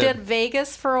she she did. did.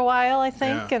 Vegas for a while, I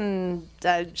think, Yeah. and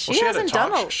she Well, hasn't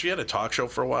done a. She had a talk show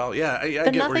for a while. Yeah, I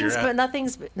But get where you're at.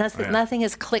 nothing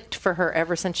has clicked for her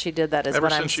ever since she did that. Is Ever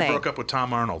what I'm since she saying. broke up with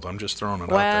Tom Arnold, I'm just throwing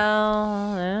it out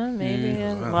Well, maybe.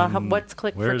 What's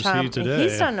clicked Where for is Tom? he today?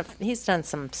 He's done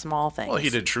some small things. there. Well, he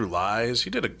did True Lies.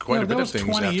 He did quite Yeah, a bit that of was things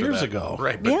 20 after years that. ago.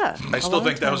 Right, but Yeah, I a still long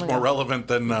think that time was ago. more relevant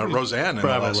than Roseanne in the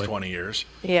last Probably. 20 years.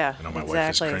 Yeah, I know my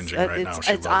exactly. wife is cringing right now.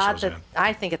 She It's loves odd Roseanne. that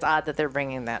I think it's odd that they're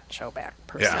bringing that show back.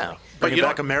 Personally. Yeah. Bringing you know-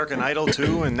 back American Idol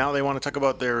too, and now they want to talk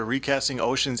about their recasting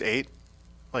Ocean's 8.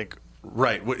 Like,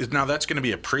 right now that's going to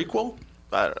be a prequel.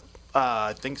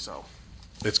 I think so.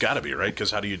 It's got to be right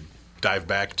because how do you dive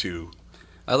back to?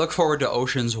 I look forward to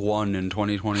Ocean's 1 in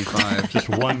 2025. Just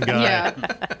one guy.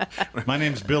 My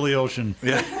name's Billy Ocean.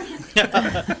 Yeah.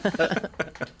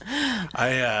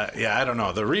 I don't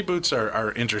know. The reboots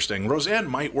are interesting. Roseanne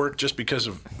might work just because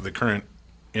of the current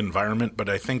environment, but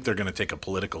I think they're going to take a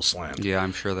political slant. Yeah,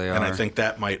 I'm sure they are. And I think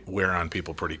that might wear on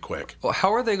people pretty quick. Well,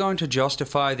 how are they going to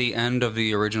justify the end of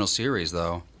the original series,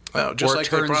 though? Well, just like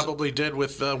they probably did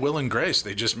with Will and Grace.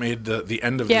 They just made the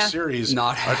end of the series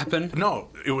not happen. No,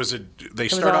 they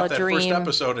start off that first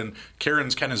episode, and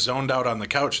Karen's kind of zoned out on the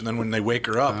couch, and then when they wake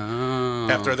her up,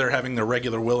 after they're having their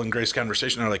regular Will and Grace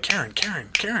conversation, they're like,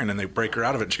 Karen, and they break her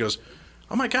out of it, and she goes,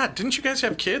 oh my God, didn't you guys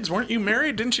have kids? Weren't you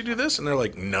married? Didn't you do this? And they're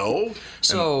like, no.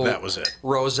 So and that was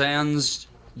it.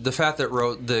 The fact that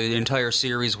the entire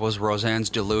series was Roseanne's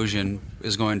delusion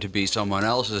is going to be someone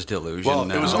else's delusion. Well,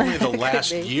 now. it was only the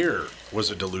last year was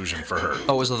a delusion for her.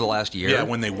 Oh, was it the last year? Yeah,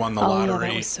 when they won the lottery.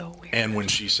 That was so weird. And when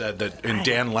she said that, and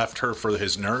Dan left her for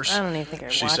his nurse. I don't even think I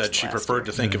She watched said she last preferred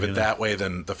to year. think of it that way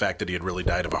than the fact that he had really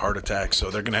died of a heart attack.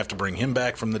 So they're going to have to bring him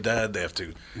back from the dead. They have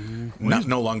to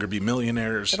no longer be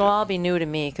millionaires. It'll all be new to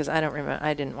me because I don't remember.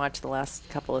 I didn't watch the last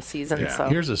couple of seasons. Yeah. So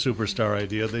Here's a superstar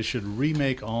idea. They should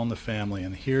remake All in the Family,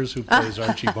 and here's who plays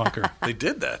Archie Bunker. They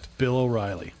did that. Bill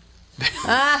O'Reilly.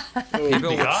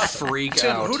 People would freak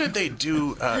Tim, out. who did they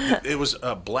do? It was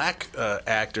a black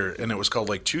actor, and it was called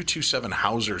like 227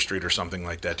 Hauser Street or something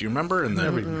like that. Do you remember? I've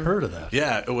never even heard of that.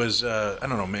 Yeah, it was. I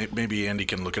don't know. Maybe Andy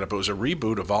can look it up. It was a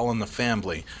reboot of All in the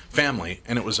Family,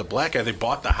 and it was a black guy. They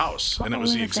bought the house, and it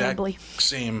was the exact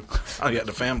same. Oh yeah,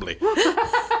 the family.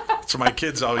 So my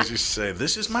kids always used to say,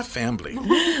 "This is my family."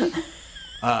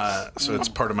 So it's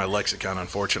part of my lexicon,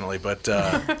 unfortunately, but.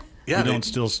 Yeah, you don't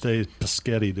still stay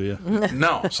Paschetti, do you?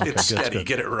 No, it's Okay, Sketty.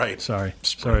 Get it right. Sorry,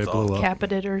 I blew up.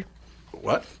 Capitator.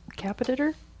 What?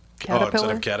 Capitator? Oh, instead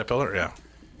of caterpillar, yeah.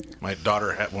 My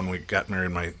daughter had, when we got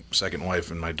married, my second wife,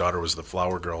 and my daughter was the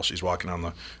flower girl. She's walking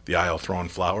on the aisle throwing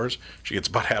flowers. She gets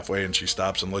about halfway and she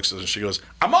stops and looks at us and she goes,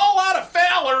 "I'm all out of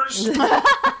fallers."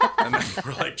 And then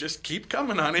we're like, "Just keep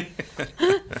coming, honey."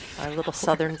 Our little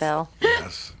Southern belle.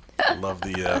 Yes. I love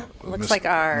the looks like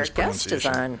our guest is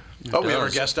on. Oh, we have our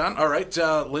guest on. All right,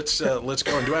 let's go.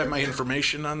 And do I have my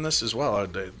information on this as well?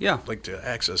 I'd like to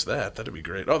access that. That'd be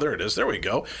great. Oh, there it is. There we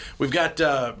go. We've got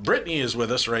Brittany is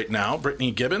with us right now.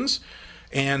 Brittany Gibbons,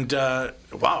 and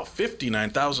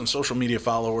 59,000 social media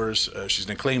followers. She's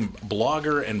an acclaimed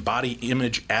blogger and body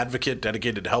image advocate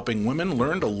dedicated to helping women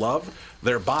learn to love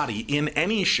their body in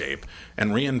any shape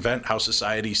and reinvent how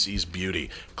society sees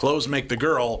beauty. Clothes Make the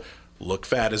Girl Look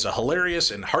Fat is a hilarious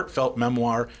and heartfelt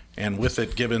memoir, and with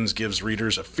it, Gibbons gives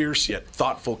readers a fierce yet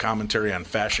thoughtful commentary on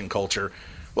fashion culture.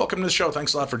 Welcome to the show.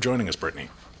 Thanks a lot for joining us, Brittany.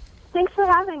 Thanks for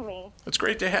having me. It's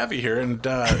great to have you here, and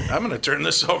I'm going to turn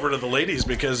this over to the ladies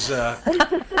because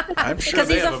I'm sure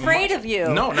they he's have afraid of you.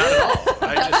 No, not at all.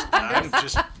 I'm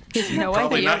just no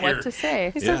probably idea not what to say.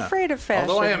 He's afraid of fashion.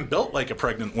 Although I am built like a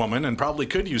pregnant woman and probably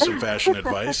could use some fashion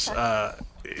advice.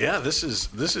 Yeah, this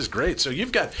is great. So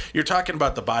you're talking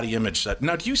about the body image set.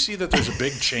 Now, do you see that there's a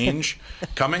big change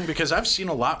coming? Because I've seen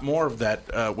a lot more of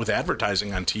that with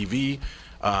advertising on TV,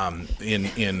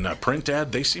 in print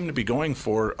ad. They seem to be going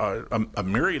for a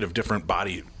myriad of different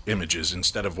body images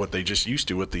instead of what they just used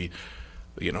to with the,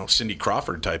 Cindy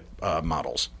Crawford type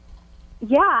models.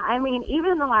 Yeah, I mean,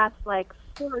 even in the last 4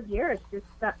 years, just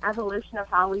the evolution of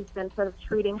how we've been sort of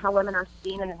treating how women are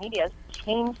seen in the media has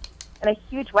changed in a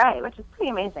huge way, which is pretty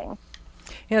amazing.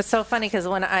 It's so funny because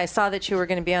when I saw that you were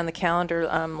going to be on the calendar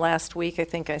last week, I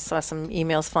think I saw some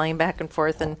emails flying back and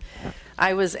forth, and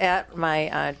I was at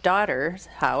my daughter's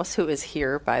house, who is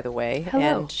here, by the way. Hello.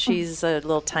 And she's a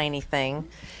little tiny thing,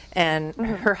 and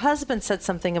her husband said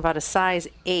something about a size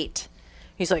 8.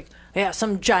 He's like, yeah,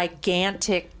 some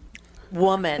gigantic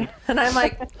woman. And I'm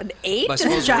like, an 8 I is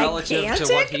suppose gigantic relative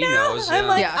to what he knows, I'm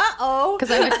like, yeah. uh-oh.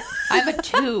 Because I'm a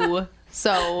 2,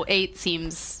 so 8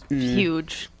 seems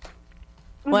huge.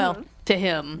 Well, to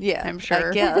him, yeah, I'm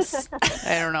sure. I guess.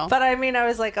 I don't know. But I mean, I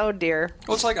was like, oh dear.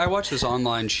 Well, it's like I watched this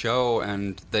online show,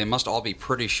 and they must all be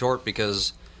pretty short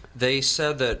because they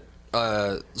said that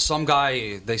some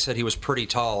guy, they said he was pretty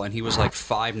tall, and he was like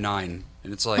 5'9".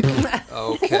 And it's like,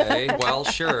 okay, well,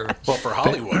 sure. Well, for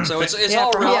Hollywood. So it's Yeah,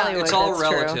 all for Hollywood, it's all that's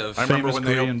true. relative. I remember Famous when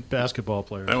they Korean basketball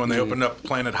players. when they opened up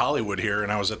Planet Hollywood here,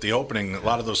 and I was at the opening. A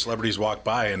lot of those celebrities walked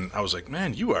by, and I was like,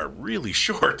 "Man, you are really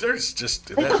short." There's just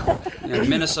that. Yeah,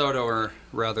 Minnesota are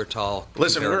rather tall.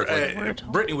 Listen,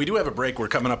 comparatively. Brittany, we do have a break we're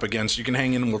coming up against. You can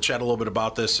hang in and we'll chat a little bit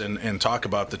about this and talk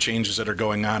about the changes that are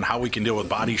going on, how we can deal with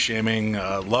body shaming,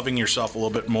 loving yourself a little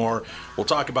bit more. We'll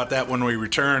talk about that when we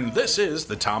return. This is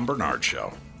the Tom Bernard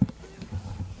Show.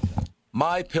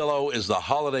 My Pillow is the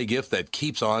holiday gift that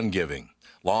keeps on giving.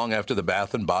 Long after the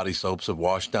bath and body soaps have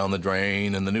washed down the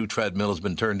drain and the new treadmill has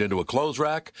been turned into a clothes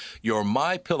rack, your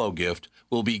My Pillow gift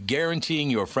will be guaranteeing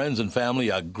your friends and family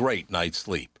a great night's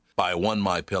sleep. Buy one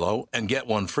MyPillow and get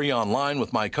one free online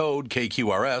with my code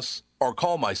KQRS, or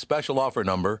call my special offer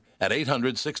number at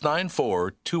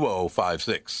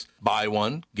 800-694-2056. Buy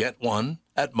one, get one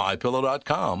at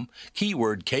MyPillow.com,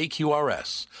 keyword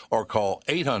KQRS, or call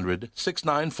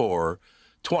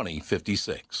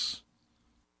 800-694-2056.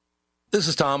 This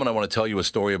is Tom, and I want to tell you a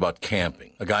story about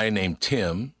camping. A guy named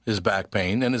Tim, his back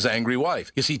pain, and his angry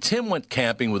wife. You see, Tim went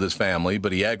camping with his family,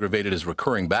 but he aggravated his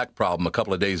recurring back problem a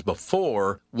couple of days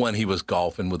before when he was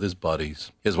golfing with his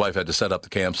buddies. His wife had to set up the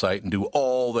campsite and do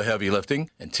all the heavy lifting,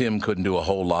 and Tim couldn't do a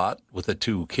whole lot with the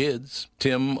 2 kids.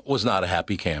 Tim was not a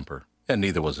happy camper, and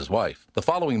neither was his wife. The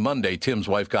following Monday, Tim's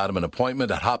wife got him an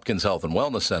appointment at Hopkins Health and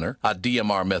Wellness Center, a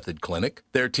DMR method clinic.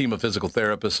 Their team of physical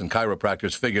therapists and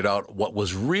chiropractors figured out what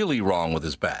was really wrong with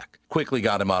his back, quickly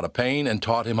got him out of pain, and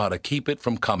taught him how to keep it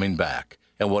from coming back.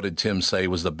 And what did Tim say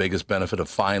was the biggest benefit of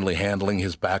finally handling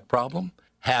his back problem?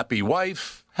 Happy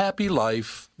wife, happy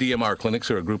life. DMR clinics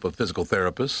are a group of physical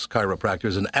therapists,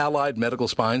 chiropractors, and allied medical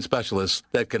spine specialists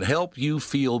that can help you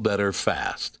feel better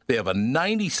fast. They have a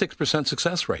 96%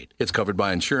 success rate. It's covered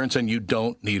by insurance, and you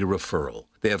don't need a referral.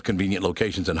 They have convenient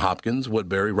locations in Hopkins,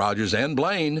 Woodbury, Rogers, and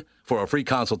Blaine. For a free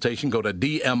consultation, go to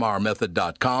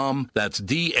dmrmethod.com. That's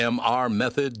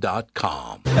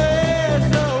dmrmethod.com.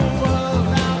 There's a world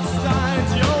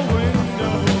outside your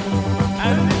window,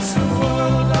 and it's a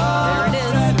world of dread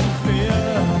and fear,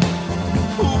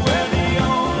 where the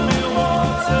only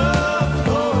water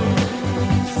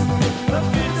flows, the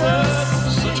bitter.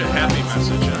 Such a happy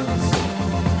message, huh?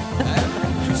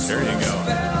 There you go.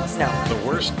 No. The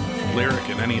worst lyric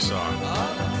in any song.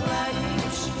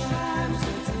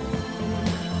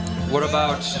 What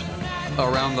about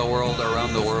around the world,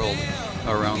 around the world,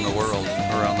 around the world,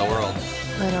 around the world?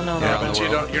 I don't know. Yeah, but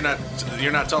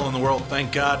you're not telling the world,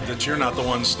 thank God that you're not the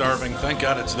one starving. Thank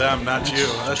God it's them, not you.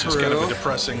 That's just kind of a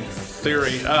depressing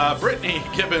theory. Brittany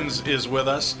Gibbons is with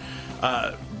us.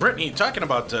 Brittany, talking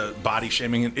about body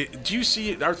shaming, do you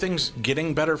see, are things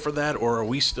getting better for that, or are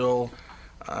we still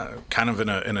kind of in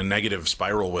a negative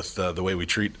spiral with the way we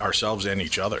treat ourselves and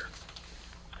each other?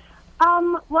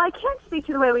 Well, I can't speak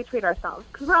to the way we treat ourselves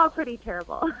because we're all pretty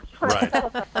terrible. Right.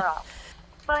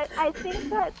 But I think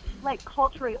that, like,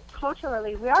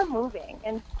 culturally, we are moving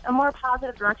in a more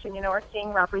positive direction. You know, we're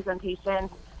seeing representation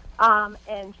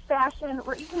in fashion.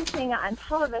 We're even seeing it on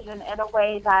television in a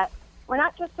way that we're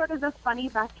not just sort of this funny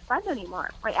best friend anymore.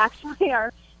 We actually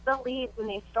are the leads in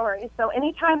these stories. So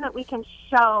anytime that we can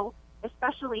show,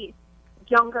 especially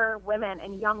younger women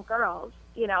and young girls,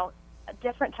 you know,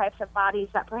 different types of bodies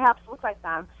that perhaps look like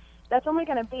them, that's only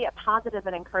going to be a positive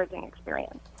and encouraging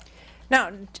experience.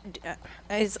 Now,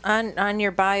 is on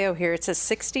your bio here, it says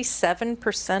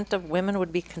 67% of women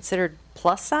would be considered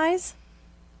plus size?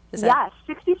 Yes,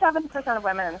 67% of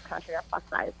women in this country are plus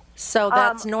size. So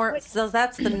that's so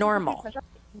that's the normal.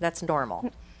 That's normal.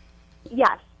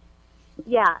 Yes.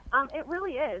 Yeah, it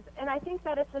really is. And I think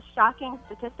that it's a shocking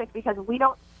statistic because we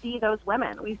don't see those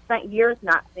women. We've spent years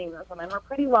not seeing those women. We're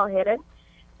pretty well hidden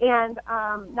and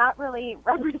not really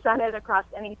represented across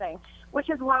anything, which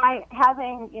is why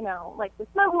having, you know, like this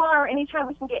memoir, anytime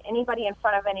we can get anybody in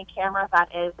front of any camera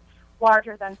that is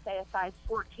larger than, say, a size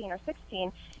 14 or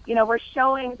 16, you know, we're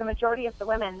showing the majority of the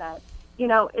women that, you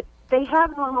know, they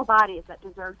have normal bodies that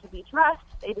deserve to be dressed,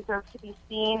 they deserve to be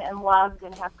seen and loved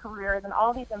and have careers and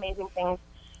all these amazing things,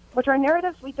 which are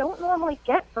narratives we don't normally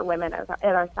get for women at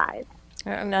our size.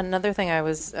 And another thing I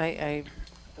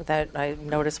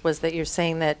noticed was that you're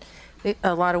saying that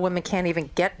a lot of women can't even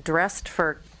get dressed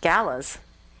for galas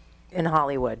in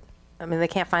Hollywood. I mean, they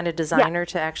can't find a designer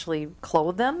to actually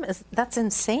clothe them. That's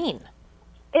insane.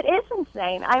 It is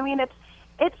insane. I mean, it's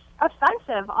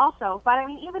offensive also, but I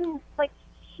mean, even like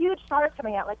huge stars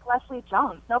coming out like Leslie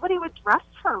Jones, nobody would dress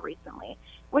her recently,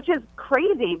 which is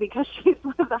crazy because she's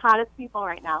one of the hottest people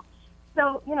right now.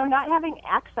 So, you know, not having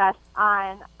access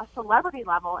on a celebrity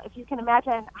level, if you can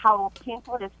imagine how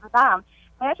painful it is for them,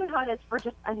 imagine how it is for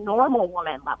just a normal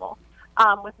woman level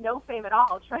with no fame at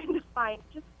all, trying to find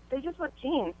they just want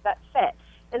jeans that fit.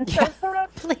 And so sort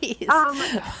of, please,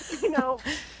 you know,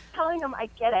 telling them I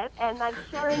get it, and then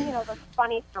sharing, you know, those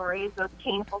funny stories, those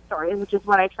painful stories, which is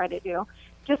what I try to do,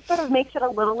 just sort of makes it a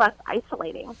little less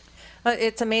isolating.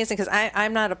 It's amazing because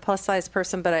I'm not a plus size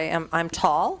person, but I'm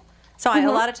tall. So I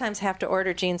a lot of times have to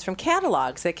order jeans from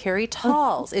catalogs that carry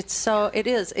talls. It's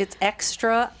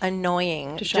extra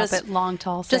annoying to shop at Long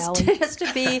Tall Sally. Just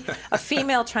to be a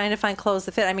female trying to find clothes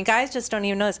that fit. I mean, guys just don't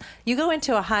even know this. You go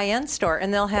into a high-end store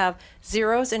and they'll have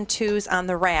 0s and 2s on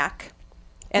the rack,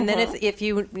 And then if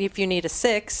you need a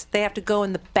 6, they have to go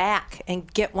in the back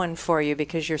and get one for you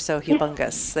because you're so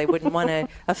humongous. They wouldn't want to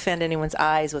offend anyone's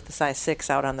eyes with the size 6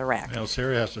 out on the rack.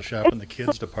 Sarah has to shop in the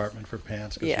kids department for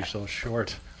pants because she's so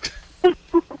short.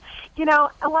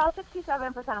 While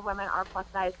 67% of women are plus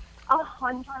size,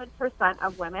 100%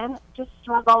 of women just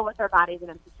struggle with their bodies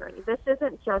and insecurity. This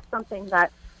isn't just something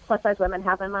that plus size women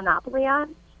have a monopoly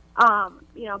on.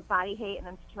 Body hate and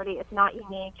insecurity, it's not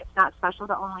unique. It's not special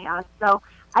to only us. So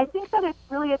I think that it's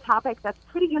really a topic that's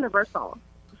pretty universal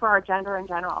for our gender in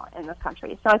general in this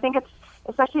country. So I think it's,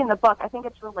 especially in the book, I think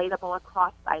it's relatable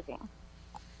across sizing.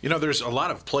 There's a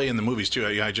lot of play in the movies, too.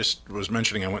 I just was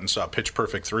mentioning I went and saw Pitch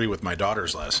Perfect 3 with my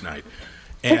daughters last night.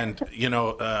 And, and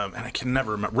I can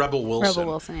never remember, Rebel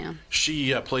Wilson, yeah.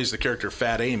 She plays the character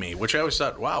Fat Amy, which I always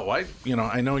thought, wow, why,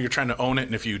 I know you're trying to own it,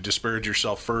 and if you disparage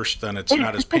yourself first, then it's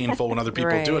not as painful when other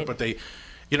people do it. But they,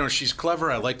 she's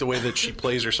clever. I like the way that she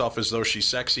plays herself as though she's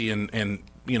sexy, and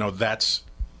that's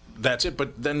it.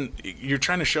 But then you're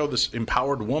trying to show this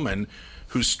empowered woman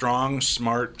who's strong,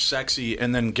 smart, sexy,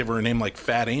 and then give her a name like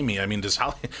Fat Amy. I mean,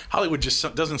 Hollywood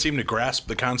just doesn't seem to grasp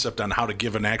the concept on how to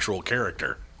give an actual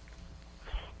character.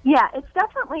 Yeah, it's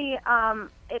definitely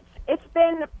it's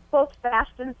been both fast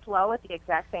and slow at the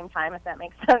exact same time, if that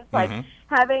makes sense. Like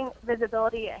having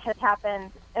visibility has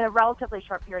happened in a relatively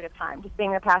short period of time, just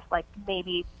being the past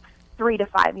maybe 3 to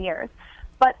 5 years.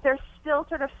 But they're still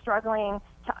sort of struggling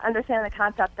to understand the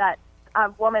concept that a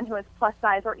woman who is plus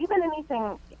size, or even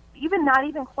anything, even not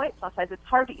even quite plus size, it's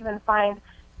hard to even find,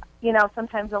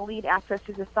 sometimes a lead actress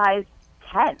who's a size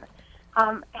 10.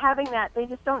 Having that, they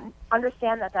just don't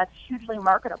understand that that's hugely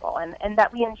marketable and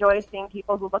that we enjoy seeing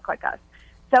people who look like us.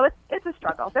 So it's a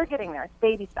struggle. They're getting there. It's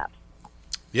baby steps.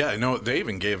 Yeah, I know they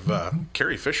even gave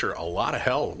Carrie Fisher a lot of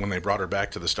hell when they brought her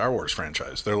back to the Star Wars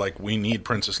franchise. They're like, we need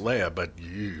Princess Leia, but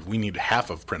we need half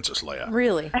of Princess Leia.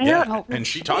 Really? Yeah, and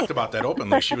she talked about that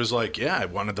openly. She was like, yeah, I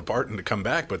wanted the part to come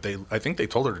back, but I think they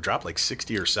told her to drop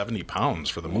 60 or 70 pounds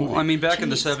for the movie. Well, I mean, back in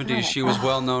the 70s, she was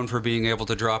well known for being able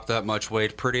to drop that much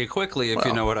weight pretty quickly, if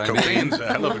you know what I mean. Cocaine's a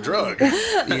hell of a drug.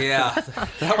 Yeah.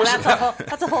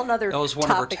 That's a whole nother that was one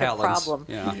topic of her talents. Problem.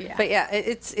 Yeah. But yeah,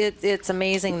 it's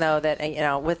amazing, though, that,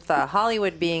 with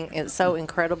Hollywood being so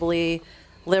incredibly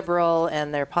liberal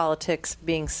and their politics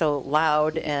being so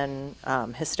loud and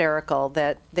hysterical,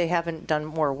 that they haven't done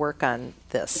more work on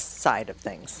this side of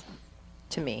things,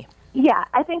 to me. Yeah,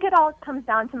 I think it all comes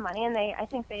down to money, and I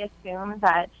think they assume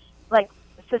that,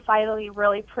 societally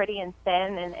really pretty and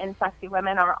thin and sexy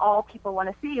women are all people want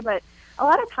to see. But a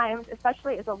lot of times,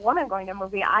 especially as a woman going to a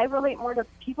movie, I relate more to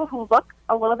people who look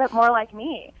a little bit more like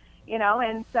me,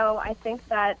 and so I think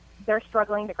that they're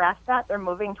struggling to grasp that. They're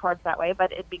moving towards that way,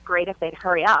 but it'd be great if they'd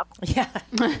hurry up. Yeah,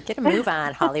 get a move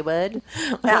on, Hollywood.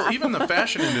 Well, even the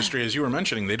fashion industry, as you were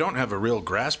mentioning, they don't have a real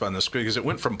grasp on this because it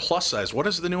went from plus size. What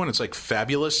is the new one? It's like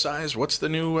fabulous size. What's the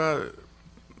new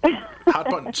hot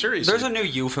button? Seriously, there's a new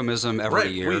euphemism every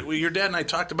year. Your dad and I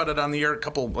talked about it on the air a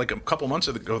couple months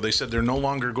ago. They said they're no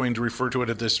longer going to refer to it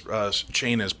at this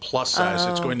chain as plus size.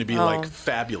 It's going to be like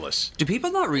fabulous. Do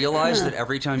people not realize that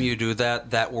every time you do that,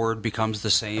 that word becomes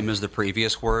the same as the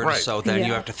previous word? Right. So then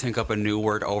you have to think up a new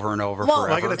word over and over Well,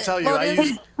 forever. I got to tell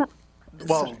you,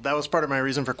 that was part of my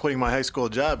reason for quitting my high school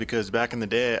job, because back in the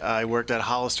day, I worked at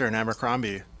Hollister and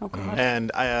Abercrombie. And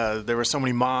there were so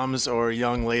many moms or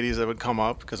young ladies that would come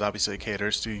up, because obviously it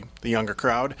caters to the younger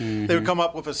crowd. They would come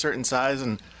up with a certain size,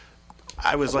 and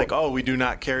I was like, oh, we do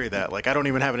not carry that. I don't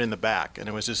even have it in the back. And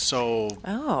it was just so...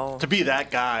 to be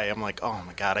that guy, I'm like, oh,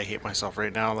 my God, I hate myself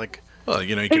right now. Well,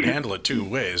 you can handle it two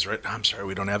ways, right? I'm sorry,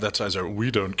 we don't have that size, or we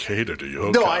don't cater to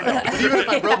you. No, I know. But even if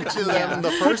I broke it to them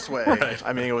the first way,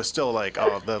 I mean, it was still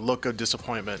the look of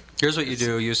disappointment. Here's what you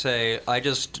do. You say, I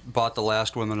just bought the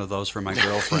last one of those for my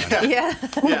girlfriend. Yeah.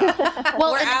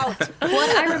 Well, we're out.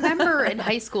 Well, I remember in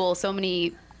high school, so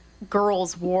many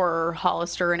girls wore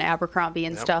Hollister and Abercrombie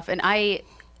and stuff, and I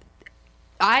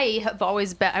have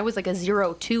always been, I was like a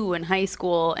 0'2" in high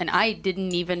school, and I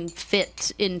didn't even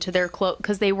fit into their clothes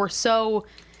because they were so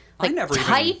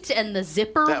tight, and the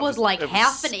zipper was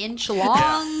half an inch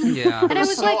long. Yeah. And I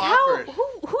was like,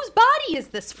 whose body is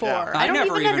this for? Yeah. I don't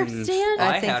even understand.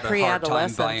 I had a hard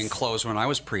time buying clothes when I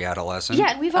was pre-adolescent.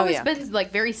 Yeah, and we've always been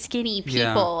very skinny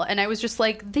people, and I was just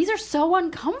like, these are so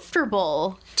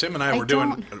uncomfortable. Tim and I were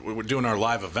doing our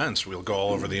live events. We'll go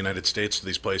all over the United States to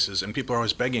these places, and people are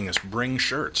always begging us, bring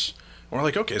shirts. And we're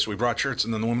like, okay, so we brought shirts,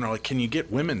 and then the women are like, can you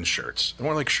get women's shirts? And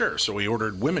we're like, sure. So we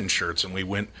ordered women's shirts, and we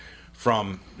went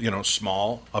from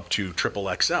small up to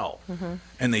XXL,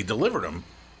 and they delivered them.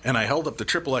 And I held up the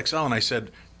XXL and I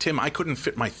said, Tim, I couldn't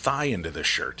fit my thigh into this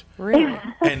shirt. Really?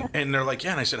 And they're like, yeah.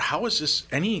 And I said, how is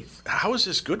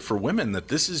this good for women that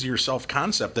this is your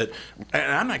self-concept that,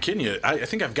 and I'm not kidding you. I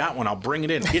think I've got one. I'll bring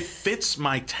it in. It fits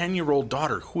my 10-year-old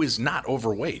daughter who is not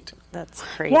overweight. That's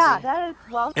crazy. Yeah, that is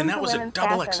welcome And that to was a women's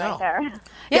double fashion XL. right there.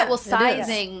 Yeah, well, it is.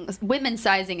 sizing, women's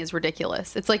sizing is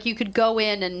ridiculous. It's like you could go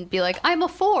in and be like, I'm a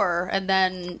 4, and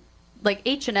then like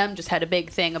H&M just had a big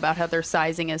thing about how their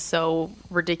sizing is so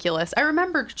ridiculous. I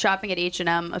remember shopping at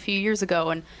H&M a few years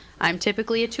ago, and I'm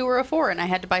typically a 2 or a 4, and I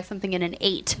had to buy something in an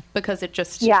 8 because it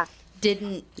just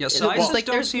didn't. Yeah, it sizes was like,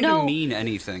 don't seem to mean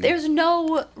anything. There's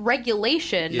no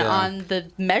regulation on the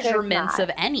measurements of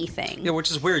anything. Yeah,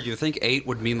 which is weird. You think 8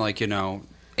 would mean like,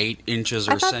 8 inches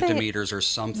or centimeters or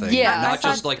something. Yeah, Not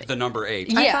just like the number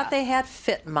 8. I thought they had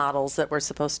fit models that were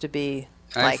supposed to be.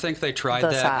 I think they tried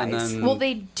that size. and then Well,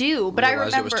 they do, but I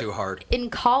realized remember it was too hard. in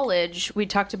college we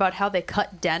talked about how they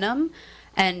cut denim,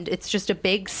 and it's just a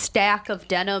big stack of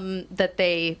denim that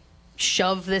they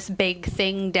shove this big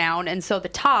thing down, and so the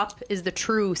top is the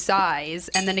true size,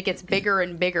 and then it gets bigger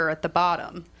and bigger at the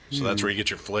bottom. So that's where you get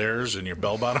your flares and your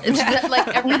bell bottoms. Like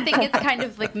everything gets kind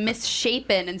of like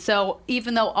misshapen, and so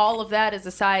even though all of that is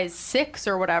a size 6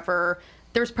 or whatever,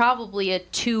 there's probably a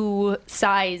 2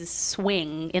 size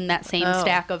swing in that same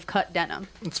stack of cut denim.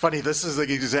 It's funny. This is the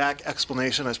exact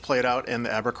explanation that's played out in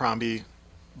the Abercrombie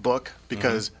book,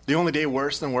 because the only day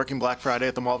worse than working Black Friday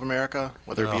at the Mall of America,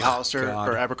 whether it be Hollister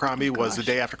or Abercrombie, was the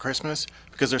day after Christmas,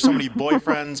 because there's so many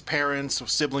boyfriends, parents,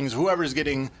 siblings, whoever's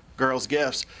getting girls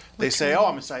gifts. They say, oh,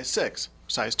 I'm a size 6,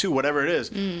 size 2, whatever it is.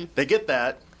 They get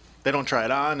that. They don't try it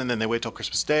on, and then they wait till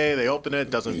Christmas Day. They open it,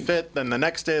 doesn't fit. Then the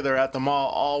next day, they're at the mall,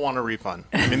 all want a refund.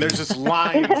 I mean, there's just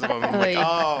lines of them. I'm like,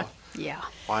 oh, yeah.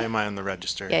 Why am I on the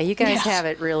register? Yeah, you guys have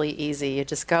it really easy. You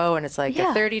just go, and it's like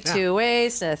a 32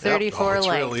 waist and a 34 it's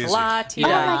real length. easy. La-ti-da.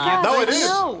 Oh my God. No, it is.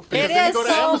 No. Because It then you is go to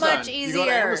so Amazon. much You go to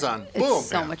easier. Amazon. It's Boom.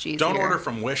 so much easier. Don't order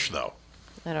from Wish, though.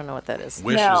 I don't know what that is.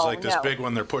 Wish No, is like this no. big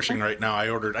one they're pushing right now.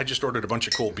 I just ordered a bunch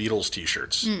of cool Beatles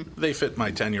T-shirts. They fit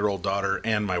my 10-year-old daughter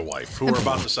and my wife, who are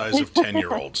about the size of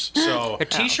 10-year-olds. So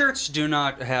T-shirts do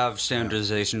not have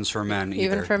standardizations for men either.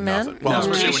 Even for men? nothing. Well, No.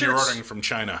 especially when you're T-shirts- ordering from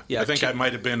China. Yeah, I think I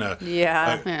might have been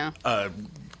a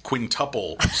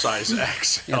quintuple size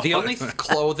X. Yeah, the only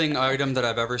clothing item that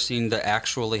I've ever seen that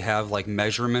actually have like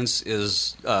measurements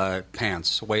is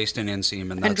pants, waist and inseam,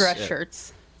 and that's And dress it.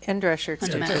 shirts. And dress shirts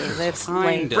too. They have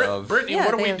Kind of. Brittany, Yeah,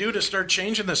 what do they we have- do to start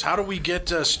changing this? How do we get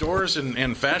stores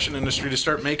and fashion industry to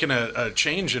start making a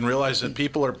change and realize that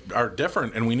people are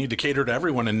different and we need to cater to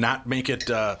everyone and not make it,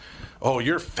 oh,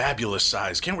 you're fabulous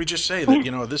size. Can't we just say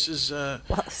that, this is,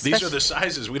 these are the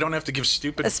sizes. We don't have to give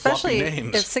stupid especially fluffy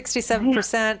names. if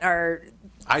 67% are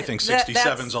I think that-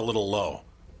 67's a little low.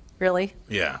 really.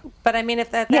 Yeah, But I mean,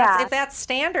 if that's if that's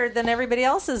standard, then everybody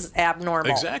else is abnormal.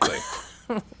 exactly.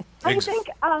 I think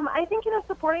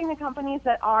supporting the companies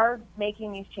that are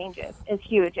making these changes is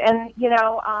huge, and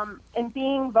and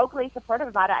being vocally supportive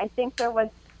about it. I think there was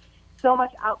so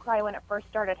much outcry when it first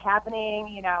started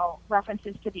happening.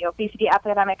 References to the obesity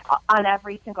epidemic on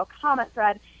every single comment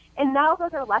thread, and now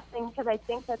those are lessening because I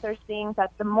think that they're seeing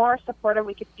that the more supportive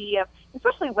we could be of,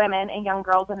 especially women and young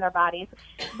girls in their bodies,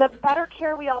 the better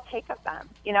care we all take of them.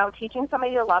 Teaching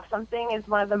somebody to love something is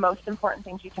one of the most important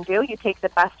things you can do. You take the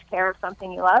best care of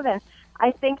something you love, and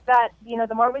I think that,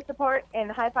 the more we support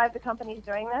and high-five the companies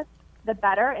doing this, the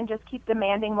better, and just keep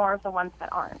demanding more of the ones that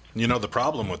aren't. The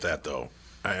problem with that, though,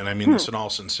 and I mean this in all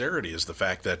sincerity, is the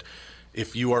fact that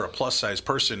if you are a plus-size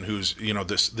person who's,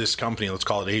 this company, let's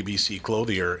call it ABC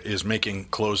Clothier, is making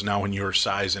clothes now in your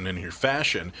size and in your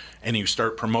fashion, and you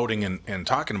start promoting and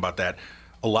talking about that,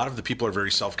 a lot of the people are very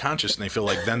self-conscious, and they feel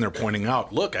like then they're pointing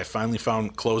out, look, I finally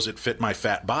found clothes that fit my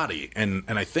fat body. And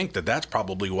I think that's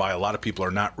probably why a lot of people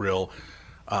are not real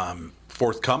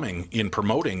forthcoming in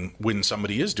promoting when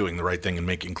somebody is doing the right thing and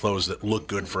making clothes that look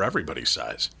good for everybody's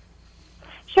size.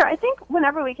 Sure. I think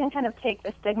whenever we can kind of take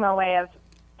the stigma away of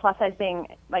plus size being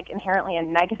like inherently a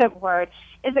negative word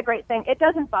is a great thing. It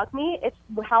doesn't bug me. It's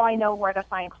how I know where to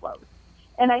find clothes.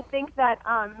 And I think that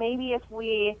maybe if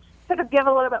we sort of give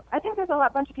a little bit, I think there's a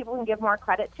bunch of people who can give more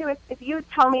credit to. If you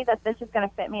tell me that this is going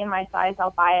to fit me in my size,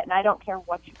 I'll buy it, and I don't care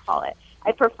what you call it.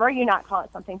 I prefer you not call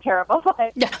it something terrible,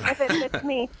 but if it fits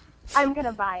me, I'm going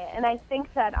to buy it. And I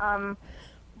think that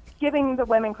giving the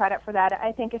women credit for that,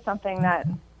 I think is something that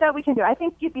we can do. I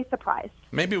think you'd be surprised.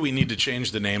 Maybe we need to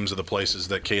change the names of the places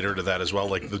that cater to that as well,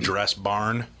 like the Dress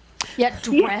Barn. Yeah,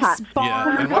 Dress Barn.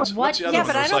 Yeah, and what's the other one?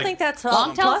 But I don't think that's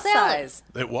long plus size.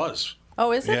 It was.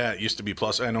 Oh, is it? Yeah, it used to be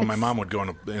plus. I know my mom would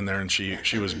go in there, and she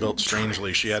was built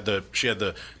strangely. She had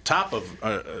the top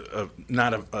of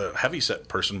not a heavy set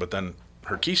person, but then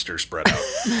her keister spread out.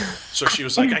 So she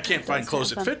was like, I can't find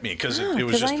clothes that fit me because it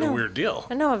was just a weird deal.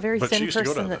 I know a very But she thin used to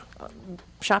go person to that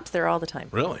shops there all the time.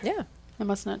 Really? Yeah. It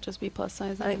must not just be plus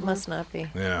size. It must not be.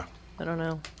 Yeah. I don't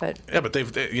know, but but they're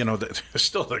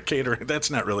still the catering. That's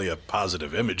not really a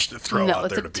positive image to throw out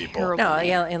there to people. No,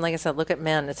 yeah, and like I said, look at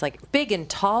men. It's like big and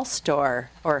tall store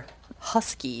or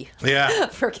husky. Yeah.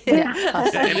 For kids.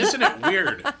 And isn't it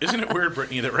weird? Isn't it weird,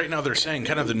 Brittany, that right now they're saying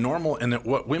kind of the normal, and that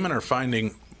what women are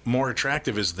finding more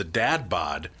attractive is the dad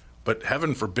bod. But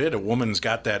heaven forbid a woman's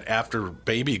got that after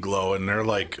baby glow, and they're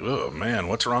like, oh man,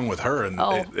 what's wrong with her? And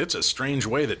it's a strange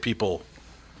way that people.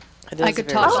 I could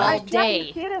talk all Yeah, day.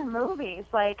 you see it in movies.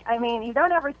 Like, I mean, you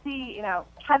don't ever see,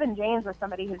 Kevin James with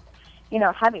somebody who's,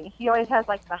 heavy. He always has,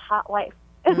 like, the hot wife.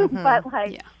 Mm-hmm. But,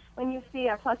 like, when you see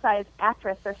a plus-size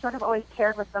actress, they're sort of always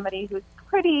paired with somebody who's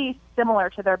pretty similar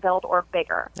to their build or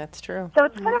bigger. That's true. So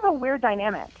it's kind of a weird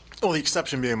dynamic. Well, the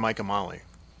exception being Micah Molly.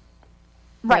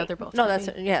 Right. Yeah, they're both. No,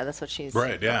 that's what she's.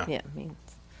 Right. Yeah. Yeah. I mean,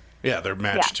 yeah, they're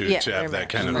matched to have that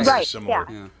kind of right. similar.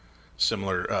 Yeah.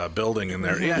 Similar building in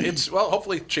there. Yeah,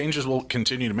 hopefully changes will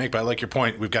continue to make, but I like your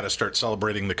point. We've got to start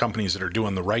celebrating the companies that are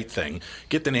doing the right thing.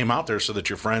 Get the name out there so that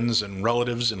your friends and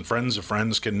relatives and friends of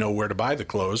friends can know where to buy the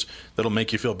clothes that'll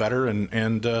make you feel better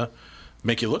and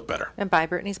make you look better. And buy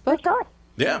Brittany's book.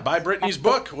 Yeah, buy Brittany's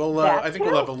book. Well, I think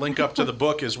we'll have a link up to the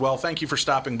book as well. Thank you for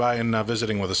stopping by and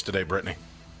visiting with us today, Brittany.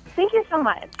 Thank you so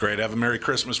much. Great. Have a Merry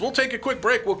Christmas. We'll take a quick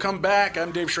break. We'll come back.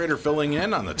 I'm Dave Schrader filling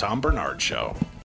in on the Tom Bernard Show.